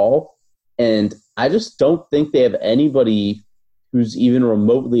Porzingis at all, and I just don't think they have anybody who's even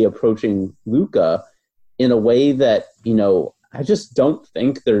remotely approaching Luka in a way that, I just don't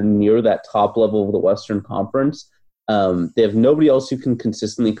think they're near that top level of the Western Conference. They have nobody else who can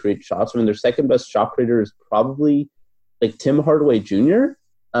consistently create shots. I mean, their second best shot creator is probably like Tim Hardaway Jr.,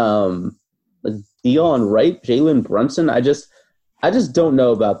 Dion Wright, Jalen Brunson. I just don't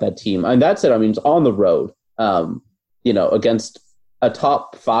know about that team. And that's it. I mean, it's on the road, against a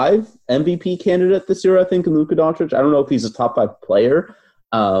top 5 MVP candidate this year, I think, in Luka Doncic. I don't know if he's a top 5 player,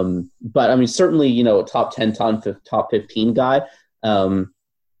 but I mean, certainly, a top 10, top 15 guy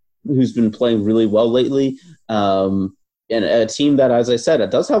who's been playing really well lately. And a team that, as I said,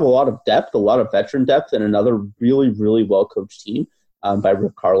 it does have a lot of depth, a lot of veteran depth, and another really, really well-coached team. By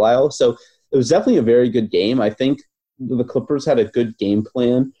Rick Carlisle. So it was definitely a very good game. I think the Clippers had a good game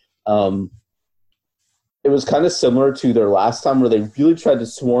plan. It was kind of similar to their last time where they really tried to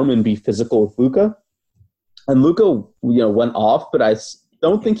swarm and be physical with Luka. And Luka, went off, but I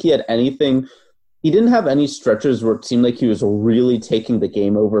don't think he had anything. He didn't have any stretches where it seemed like he was really taking the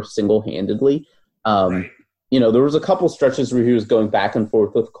game over single-handedly. Right. There was a couple stretches where he was going back and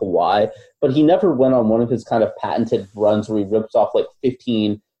forth with Kawhi, but he never went on one of his kind of patented runs where he rips off like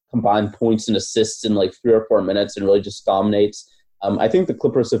 15 combined points and assists in like 3 or 4 minutes and really just dominates. I think the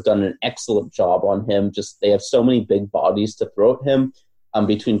Clippers have done an excellent job on him. Just they have so many big bodies to throw at him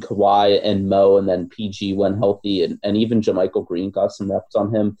between Kawhi and Mo, and then PG when healthy, and even JaMychal Green got some reps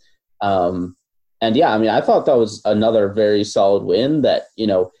on him. And yeah, I mean, I thought that was another very solid win that,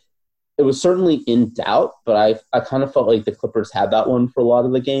 it was certainly in doubt, but I kind of felt like the Clippers had that one for a lot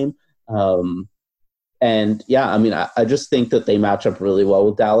of the game. And yeah, I mean, I just think that they match up really well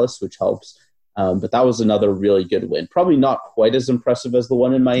with Dallas, which helps. But that was another really good win. Probably not quite as impressive as the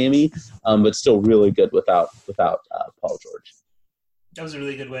one in Miami, but still really good without Paul George. That was a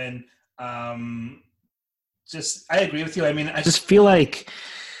really good win. I agree with you. I mean, I just feel like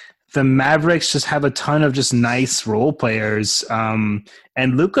the Mavericks just have a ton of just nice role players. And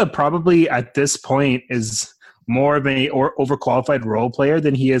Luka probably at this point is more of an overqualified role player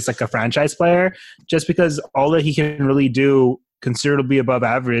than he is like a franchise player, just because all that he can really do considerably above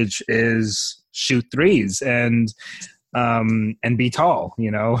average is shoot threes and be tall,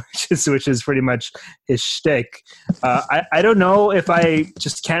 which is pretty much his shtick. I don't know if I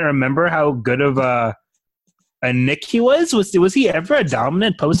just can't remember how good of a Knick he was. Was he ever a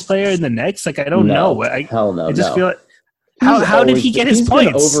dominant post player in the Knicks? Like, I don't know. Hell no. I just feel like how did he get his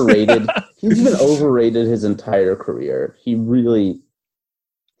points? Overrated. He's been overrated his entire career. He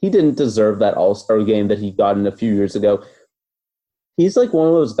didn't deserve that All-Star game that he got in a few years ago. He's like one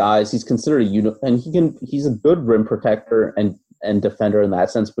of those guys. He's considered he's a good rim protector and defender in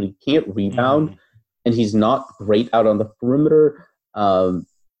that sense, but he can't rebound, and he's not great out on the perimeter.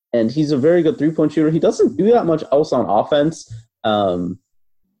 And he's a very good three-point shooter. He doesn't do that much else on offense.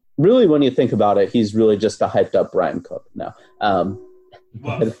 Really, when you think about it, he's really just a hyped-up Brian Cook now.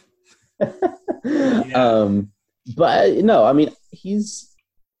 But no, I mean, he's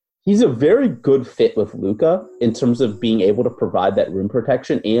a very good fit with Luka in terms of being able to provide that rim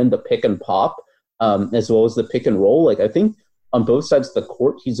protection and the pick and pop, as well as the pick and roll. Like, I think on both sides of the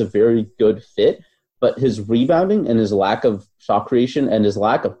court, he's a very good fit. But his rebounding and his lack of shot creation and his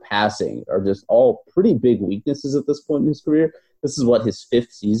lack of passing are just all pretty big weaknesses at this point in his career. This is his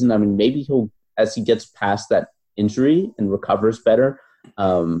 5th season. I mean, maybe as he gets past that injury and recovers better,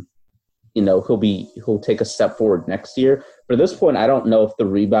 he'll take a step forward next year. But at this point, I don't know if the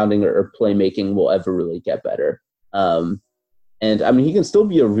rebounding or playmaking will ever really get better. And I mean, he can still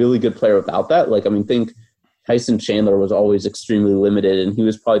be a really good player without that. Like, I mean, think Tyson Chandler was always extremely limited, and he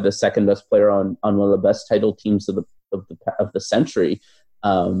was probably the second best player on one of the best title teams of the century.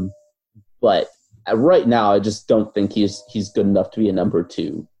 But right now, I just don't think he's good enough to be a number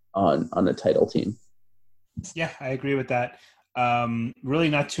 2 on a title team. Yeah, I agree with that.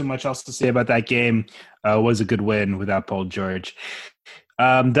 Really not too much else to say about that game. Was a good win without Paul George.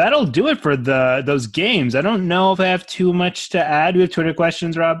 That'll do it for those games. I don't know if I have too much to add. We have Twitter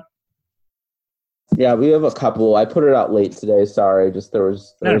questions, Rob? Yeah, we have a couple. I put it out late today. Sorry, just there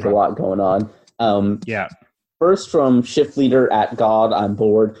was a lot going on. Yeah. First from Shift Leader @God on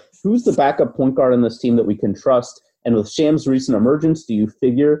board. Who's the backup point guard on this team that we can trust? And with Sham's recent emergence, do you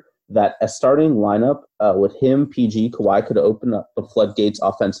figure that a starting lineup with him, PG, Kawhi could open up the floodgates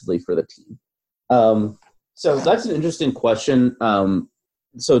offensively for the team? So that's an interesting question.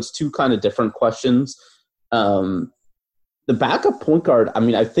 So it's two kind of different questions. The backup point guard, I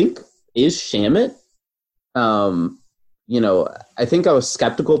mean, I think is Shamet. I think I was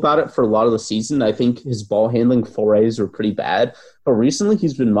skeptical about it for a lot of the season. I think his ball handling forays were pretty bad, but recently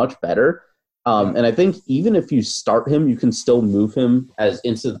he's been much better. And I think even if you start him, you can still move him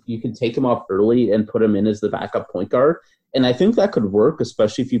you can take him off early and put him in as the backup point guard. And I think that could work,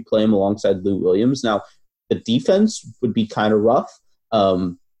 especially if you play him alongside Lou Williams. Now, the defense would be kind of rough,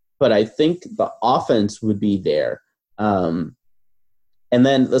 but I think the offense would be there. And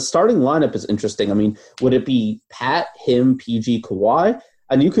then the starting lineup is interesting. I mean, would it be Pat, him, PG, Kawhi?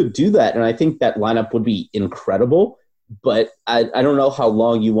 And you could do that, and I think that lineup would be incredible. But I don't know how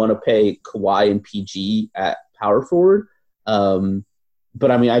long you want to pay Kawhi and PG at power forward. But,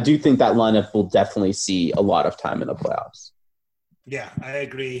 I mean, I do think that lineup will definitely see a lot of time in the playoffs. Yeah, I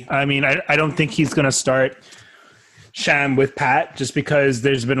agree. I mean, I don't think he's going to start Sham with Pat just because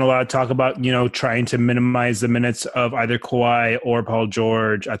there's been a lot of talk about, trying to minimize the minutes of either Kawhi or Paul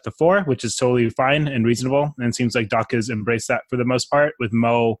George at the 4, which is totally fine and reasonable. And it seems like Doc has embraced that for the most part with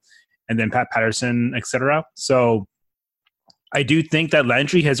Mo and then Pat Patterson, etc. So I do think that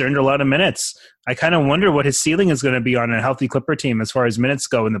Landry has earned a lot of minutes. I kind of wonder what his ceiling is going to be on a healthy Clipper team as far as minutes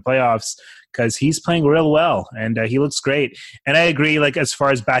go in the playoffs, because he's playing real well and he looks great. And I agree, like as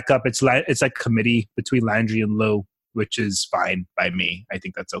far as backup, it's like committee between Landry and Lou, which is fine by me. I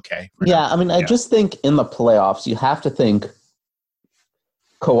think that's okay. Yeah, I mean, I just think in the playoffs, you have to think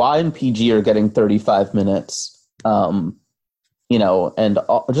Kawhi and PG are getting 35 minutes, and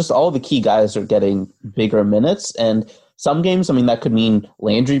just all the key guys are getting bigger minutes. And some games, I mean, that could mean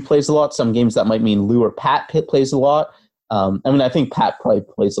Landry plays a lot. Some games that might mean Lou or Pat plays a lot. I think Pat probably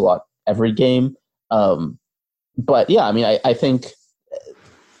plays a lot every game. But yeah, I mean, I think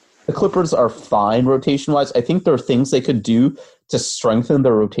the Clippers are fine rotation-wise. I think there are things they could do to strengthen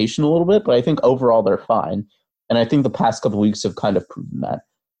their rotation a little bit, but I think overall they're fine. And I think the past couple of weeks have kind of proven that.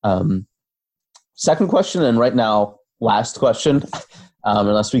 second question, and right now, last question,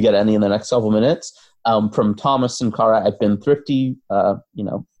 unless we get any in the next couple minutes, from Thomas and Kara. I've been thrifty,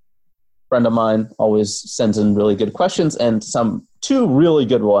 friend of mine, always sends in really good questions and two really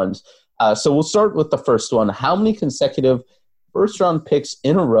good ones. So we'll start with the first one. How many consecutive first-round picks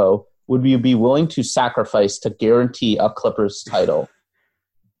in a row would you be willing to sacrifice to guarantee a Clippers title?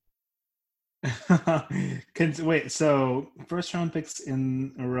 Wait, so first-round picks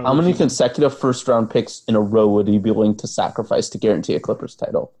in a row. How many consecutive first-round picks in a row would you be willing to sacrifice to guarantee a Clippers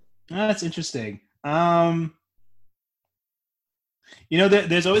title? That's interesting. There's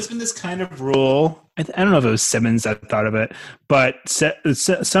always been this kind of rule. I don't know if it was Simmons that thought of it, but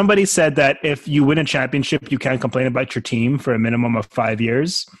somebody said that if you win a championship, you can't complain about your team for a minimum of 5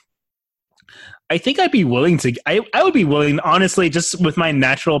 years. I think I'd be willing to. I would be willing, honestly, just with my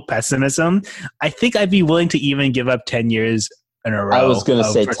natural pessimism. I think I'd be willing to even give up 10 years in a row. I was going to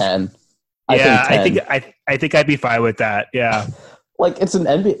say 10. I think I'd be fine with that. Yeah, like it's an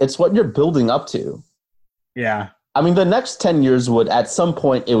NBA. It's what you're building up to. Yeah. I mean, the next 10 years would, at some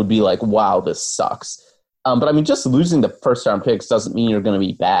point, it would be like, wow, this sucks. But I mean, just losing the first round picks doesn't mean you're going to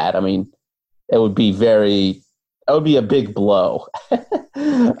be bad. I mean, it would be a big blow.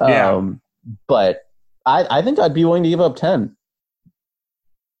 But I think I'd be willing to give up 10,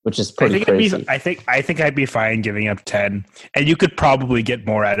 which is pretty crazy. I think I'd be fine giving up 10, and you could probably get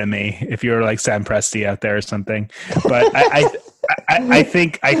more out of me if you're like Sam Presti out there or something. But I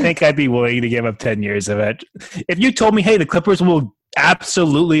think I'd be willing to give up 10 years of it. If you told me, hey, the Clippers will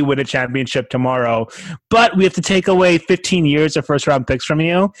absolutely win a championship tomorrow, but we have to take away 15 years of first round picks from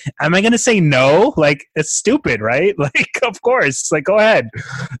you, am I going to say no? Like, it's stupid, right? Like, of course. Like, go ahead.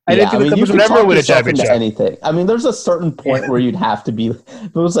 I didn't think the Clippers would ever win a championship. Anything. I mean, there's a certain point where you'd have to be. If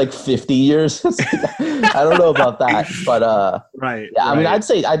it was like 50 years, I don't know about that, but right. Yeah, I mean, I'd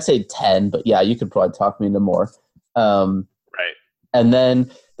say 10, but yeah, you could probably talk me into more. Right. And then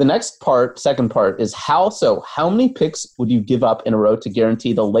the second part is how many picks would you give up in a row to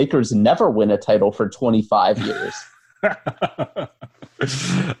guarantee the Lakers never win a title for 25 years?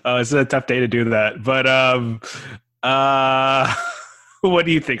 It's a tough day to do that. But what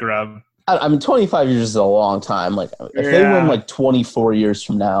do you think, Rob? I mean, 25 years is a long time. Like, if they win like 24 years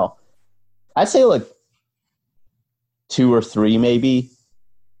from now, I'd say like 2 or 3 maybe.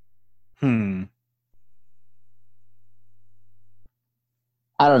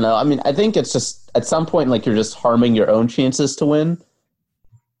 I don't know. I mean, I think it's just at some point, like, you're just harming your own chances to win.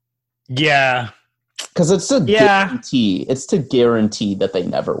 Yeah. Because it's to guarantee. It's to guarantee that they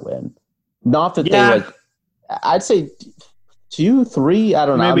never win. Not that they, like, I'd say 2, 3. I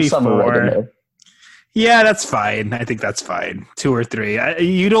don't know. Maybe I'm 4. Right in there. Yeah, that's fine. I think that's fine. 2 or 3.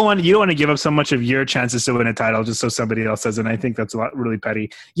 You don't want to give up so much of your chances to win a title just so somebody else doesn't. I think that's really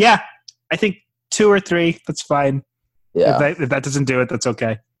petty. Yeah, I think 2 or 3. That's fine. Yeah. If that doesn't do it, that's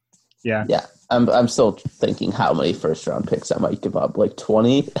okay. Yeah. Yeah. I'm still thinking how many first round picks I might give up. Like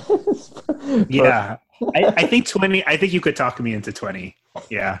 20. Yeah. I think 20. I think you could talk me into 20.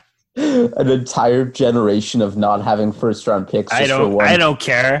 Yeah. An entire generation of not having first round picks. I don't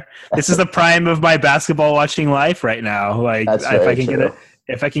care. This is the prime of my basketball watching life right now. Like,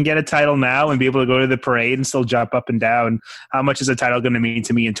 if I can get a title now and be able to go to the parade and still jump up and down, how much is a title going to mean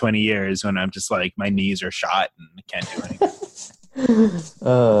to me in 20 years when I'm just like, my knees are shot and I can't do anything?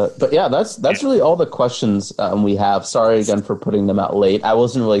 But yeah, that's really all the questions we have. Sorry again for putting them out late. I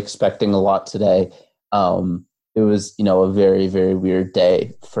wasn't really expecting a lot today. It was, a very, very weird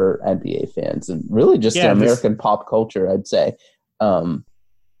day for NBA fans and really just in American pop culture, I'd say. But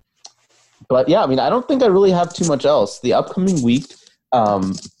yeah, I mean, I don't think I really have too much else. The upcoming week,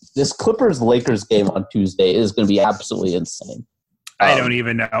 this Clippers-Lakers game on Tuesday is going to be absolutely insane. I don't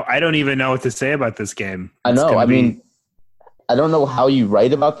even know. I don't even know what to say about this game. I know. I mean, I don't know how you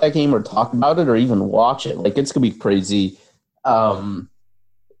write about that game or talk about it or even watch it. Like, it's going to be crazy.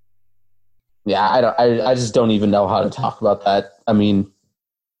 Yeah, I just don't even know how to talk about that. I mean,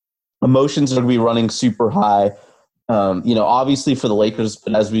 emotions are going to be running super high. Obviously for the Lakers,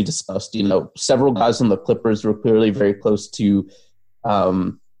 but as we discussed, several guys on the Clippers were clearly very close to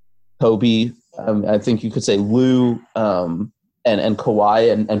Kobe. I think you could say Lou and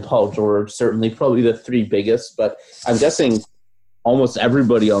Kawhi and Paul George, certainly probably the 3 biggest, but I'm guessing almost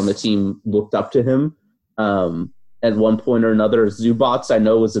everybody on the team looked up to him at one point or another. Zubats, I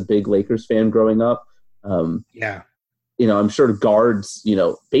know, was a big Lakers fan growing up. Yeah. I'm sure guards,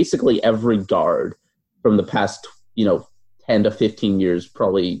 basically every guard from the past 10 to 15 years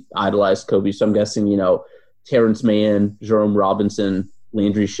probably idolized Kobe. So I'm guessing, Terrence Mann, Jerome Robinson,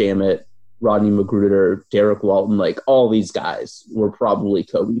 Landry Shamet, Rodney Magruder, Derek Walton, like all these guys were probably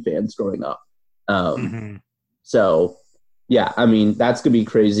Kobe fans growing up. So, yeah, I mean, that's going to be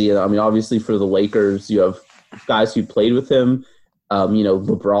crazy. I mean, obviously for the Lakers, you have guys who played with him.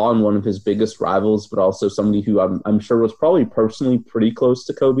 LeBron, one of his biggest rivals, but also somebody who I'm sure was probably personally pretty close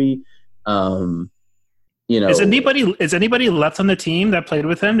to Kobe. Is anybody left on the team that played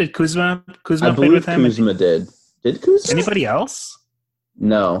with him? Did Kuzma play with him? Kuzma did. Did Kuzma? Anybody else?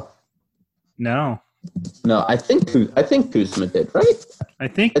 No. I think Kuzma did, right? I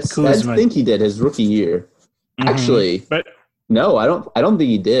think Kuzma. I think he did his rookie year. Actually, but no, I don't think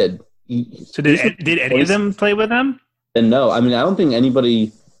he did. Did any of them play with him? And no, I mean, I don't think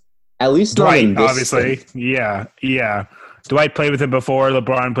anybody, at least Dwight, not in this obviously. thing. Yeah. Dwight played with him before.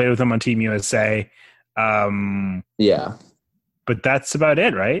 LeBron played with him on Team USA. Yeah. But that's about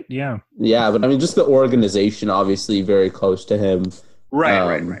it, right? Yeah. Yeah, but I mean, just the organization, obviously, very close to him.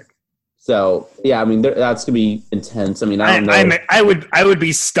 Right. So, yeah, I mean, that's going to be intense. I mean, I don't know. I would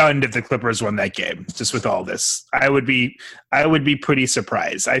be stunned if the Clippers won that game, just with all this. I would be pretty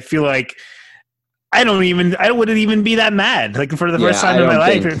surprised. I feel like I wouldn't even be that mad. Like, for the first time in my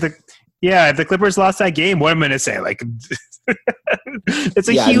life. If the Clippers lost that game, what am I going to say? Like, it's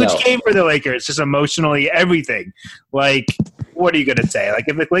a huge game for the Lakers, just emotionally, everything. Like, what are you going to say? Like,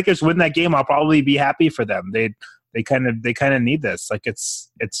 if the Lakers win that game, I'll probably be happy for them. They kind of need this. Like,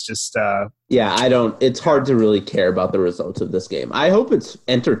 it's just it's hard to really care about the results of this game. I hope it's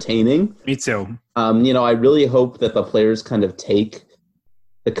entertaining. Me too. I really hope that the players kind of take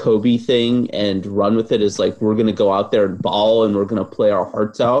the Kobe thing and run with it as like, we're going to go out there and ball and we're going to play our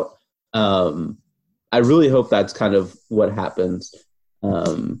hearts out. I really hope that's kind of what happens.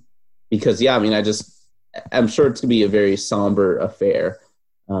 Because I mean, I'm sure it's going to be a very somber affair.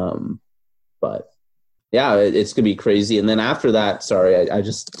 But yeah, it's going to be crazy. And then after that, sorry, I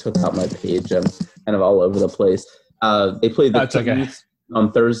just took out my page. I'm kind of all over the place. They played the Kings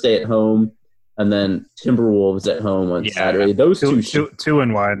on Thursday at home, and then Timberwolves at home on Saturday. Those two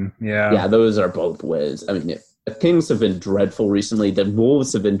 2-1. Yeah. Yeah, those are both wins. I mean, the Kings have been dreadful recently. The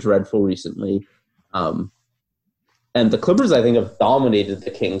Wolves have been dreadful recently. And the Clippers, I think, have dominated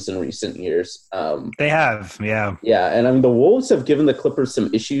the Kings in recent years. They have, yeah. Yeah, and I mean, the Wolves have given the Clippers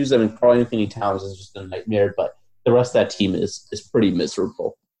some issues. I mean, Karl Anthony Towns is just a nightmare, but the rest of that team is pretty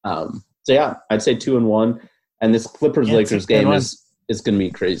miserable. So, yeah, I'd say 2-1. And this Clippers-Lakers game is going to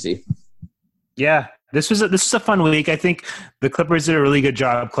be crazy. Yeah, this was a fun week. I think the Clippers did a really good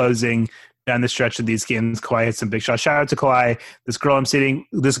job closing down the stretch of these games. Kawhi had some big shots. Shout out to Kawhi. This girl I'm seeing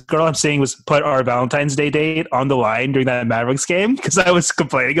was put our Valentine's Day date on the line during that Mavericks game because I was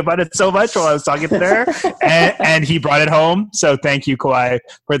complaining about it so much while I was talking to her, and he brought it home. So thank you, Kawhi,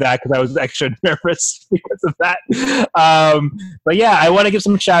 for that because I was extra nervous because of that. But yeah, I want to give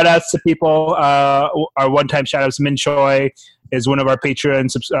some shout outs to people. Our one-time shout outs, Min Choi is one of our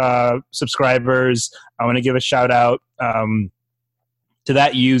Patreon subscribers. I want to give a shout out to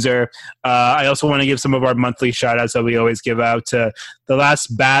that user. I also want to give some of our monthly shout outs that we always give out to the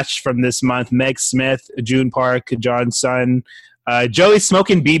last batch from this month: Meg Smith, June Park, John Sun, Joey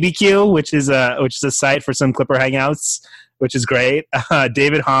Smoking BBQ, which is a site for some Clipper hangouts, which is great.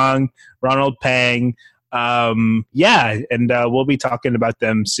 David Hong, Ronald Pang. And we'll be talking about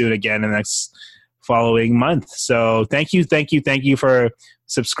them soon again in the next following month. So thank you for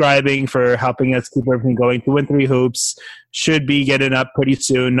subscribing, for helping us keep everything going. 2 and 3 Hoops should be getting up pretty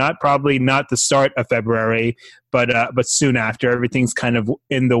soon. Probably not the start of February, but soon after. Everything's kind of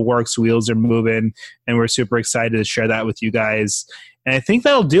in the works. Wheels are moving, and we're super excited to share that with you guys. And I think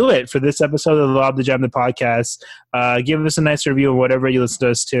that'll do it for this episode of the Lob the Jam, the podcast. Give us a nice review of whatever you listen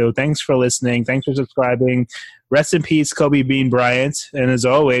to us to. Thanks for listening. Thanks for subscribing. Rest in peace, Kobe Bean Bryant. And as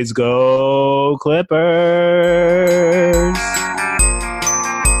always, go Clippers!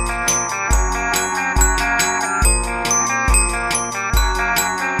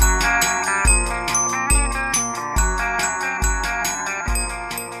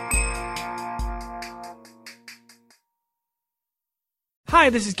 Hi,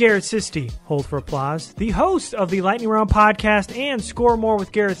 this is Garrett Sisti, hold for applause, the host of the Lightning Round podcast and Score More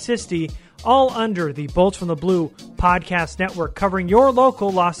with Garrett Sisti, all under the Bolts from the Blue podcast network covering your local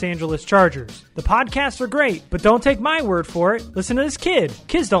Los Angeles Chargers. The podcasts are great, but don't take my word for it. Listen to this kid.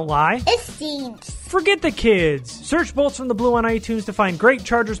 Kids don't lie. It seems. Forget the kids. Search Bolts from the Blue on iTunes to find great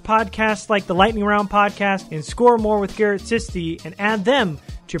Chargers podcasts like the Lightning Round podcast and Score More with Garrett Sisti and add them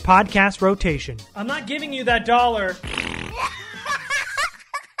to your podcast rotation. I'm not giving you that $1.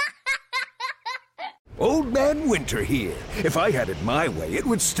 Old Man Winter here. If I had it my way, it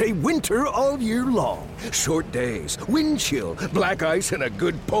would stay winter all year long. Short days, wind chill, black ice, and a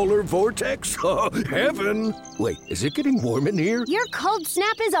good polar vortex. Oh, heaven! Wait, is it getting warm in here? Your cold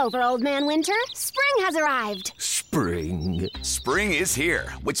snap is over, Old Man Winter. Spring has arrived. Spring. Spring is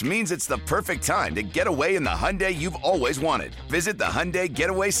here, which means it's the perfect time to get away in the Hyundai you've always wanted. Visit the Hyundai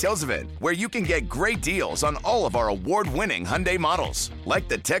Getaway Sales Event, where you can get great deals on all of our award-winning Hyundai models, like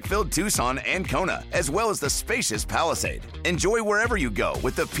the tech-filled Tucson and Kona, as well as the spacious Palisade. Enjoy wherever you go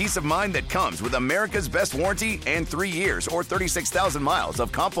with the peace of mind that comes with America's best warranty and 3 years or 36,000 miles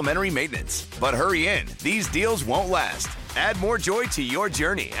of complimentary maintenance. But hurry in, these deals won't last. Add more joy to your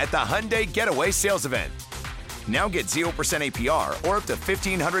journey at the Hyundai Getaway Sales Event. Now get 0% APR or up to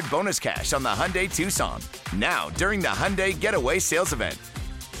 $1,500 bonus cash on the Hyundai Tucson. Now, during the Hyundai Getaway Sales Event.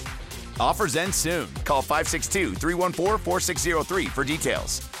 Offers end soon. Call 562-314-4603 for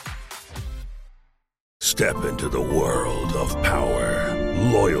details. Step into the world of power,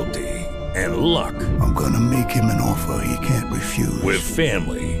 loyalty, and luck. I'm gonna make him an offer he can't refuse. With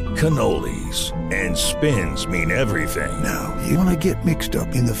family, cannolis, and spins mean everything. Now, you wanna get mixed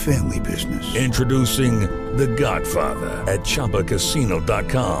up in the family business. Introducing The Godfather at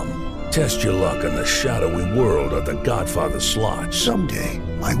ChumbaCasino.com. Test your luck in the shadowy world of The Godfather slot. Someday,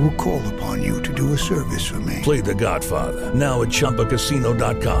 I will call upon you to do a service for me. Play The Godfather, now at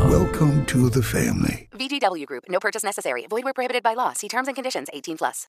ChumbaCasino.com. Welcome to the family. VGW Group. No purchase necessary. Void where prohibited by law. See terms and conditions. 18+.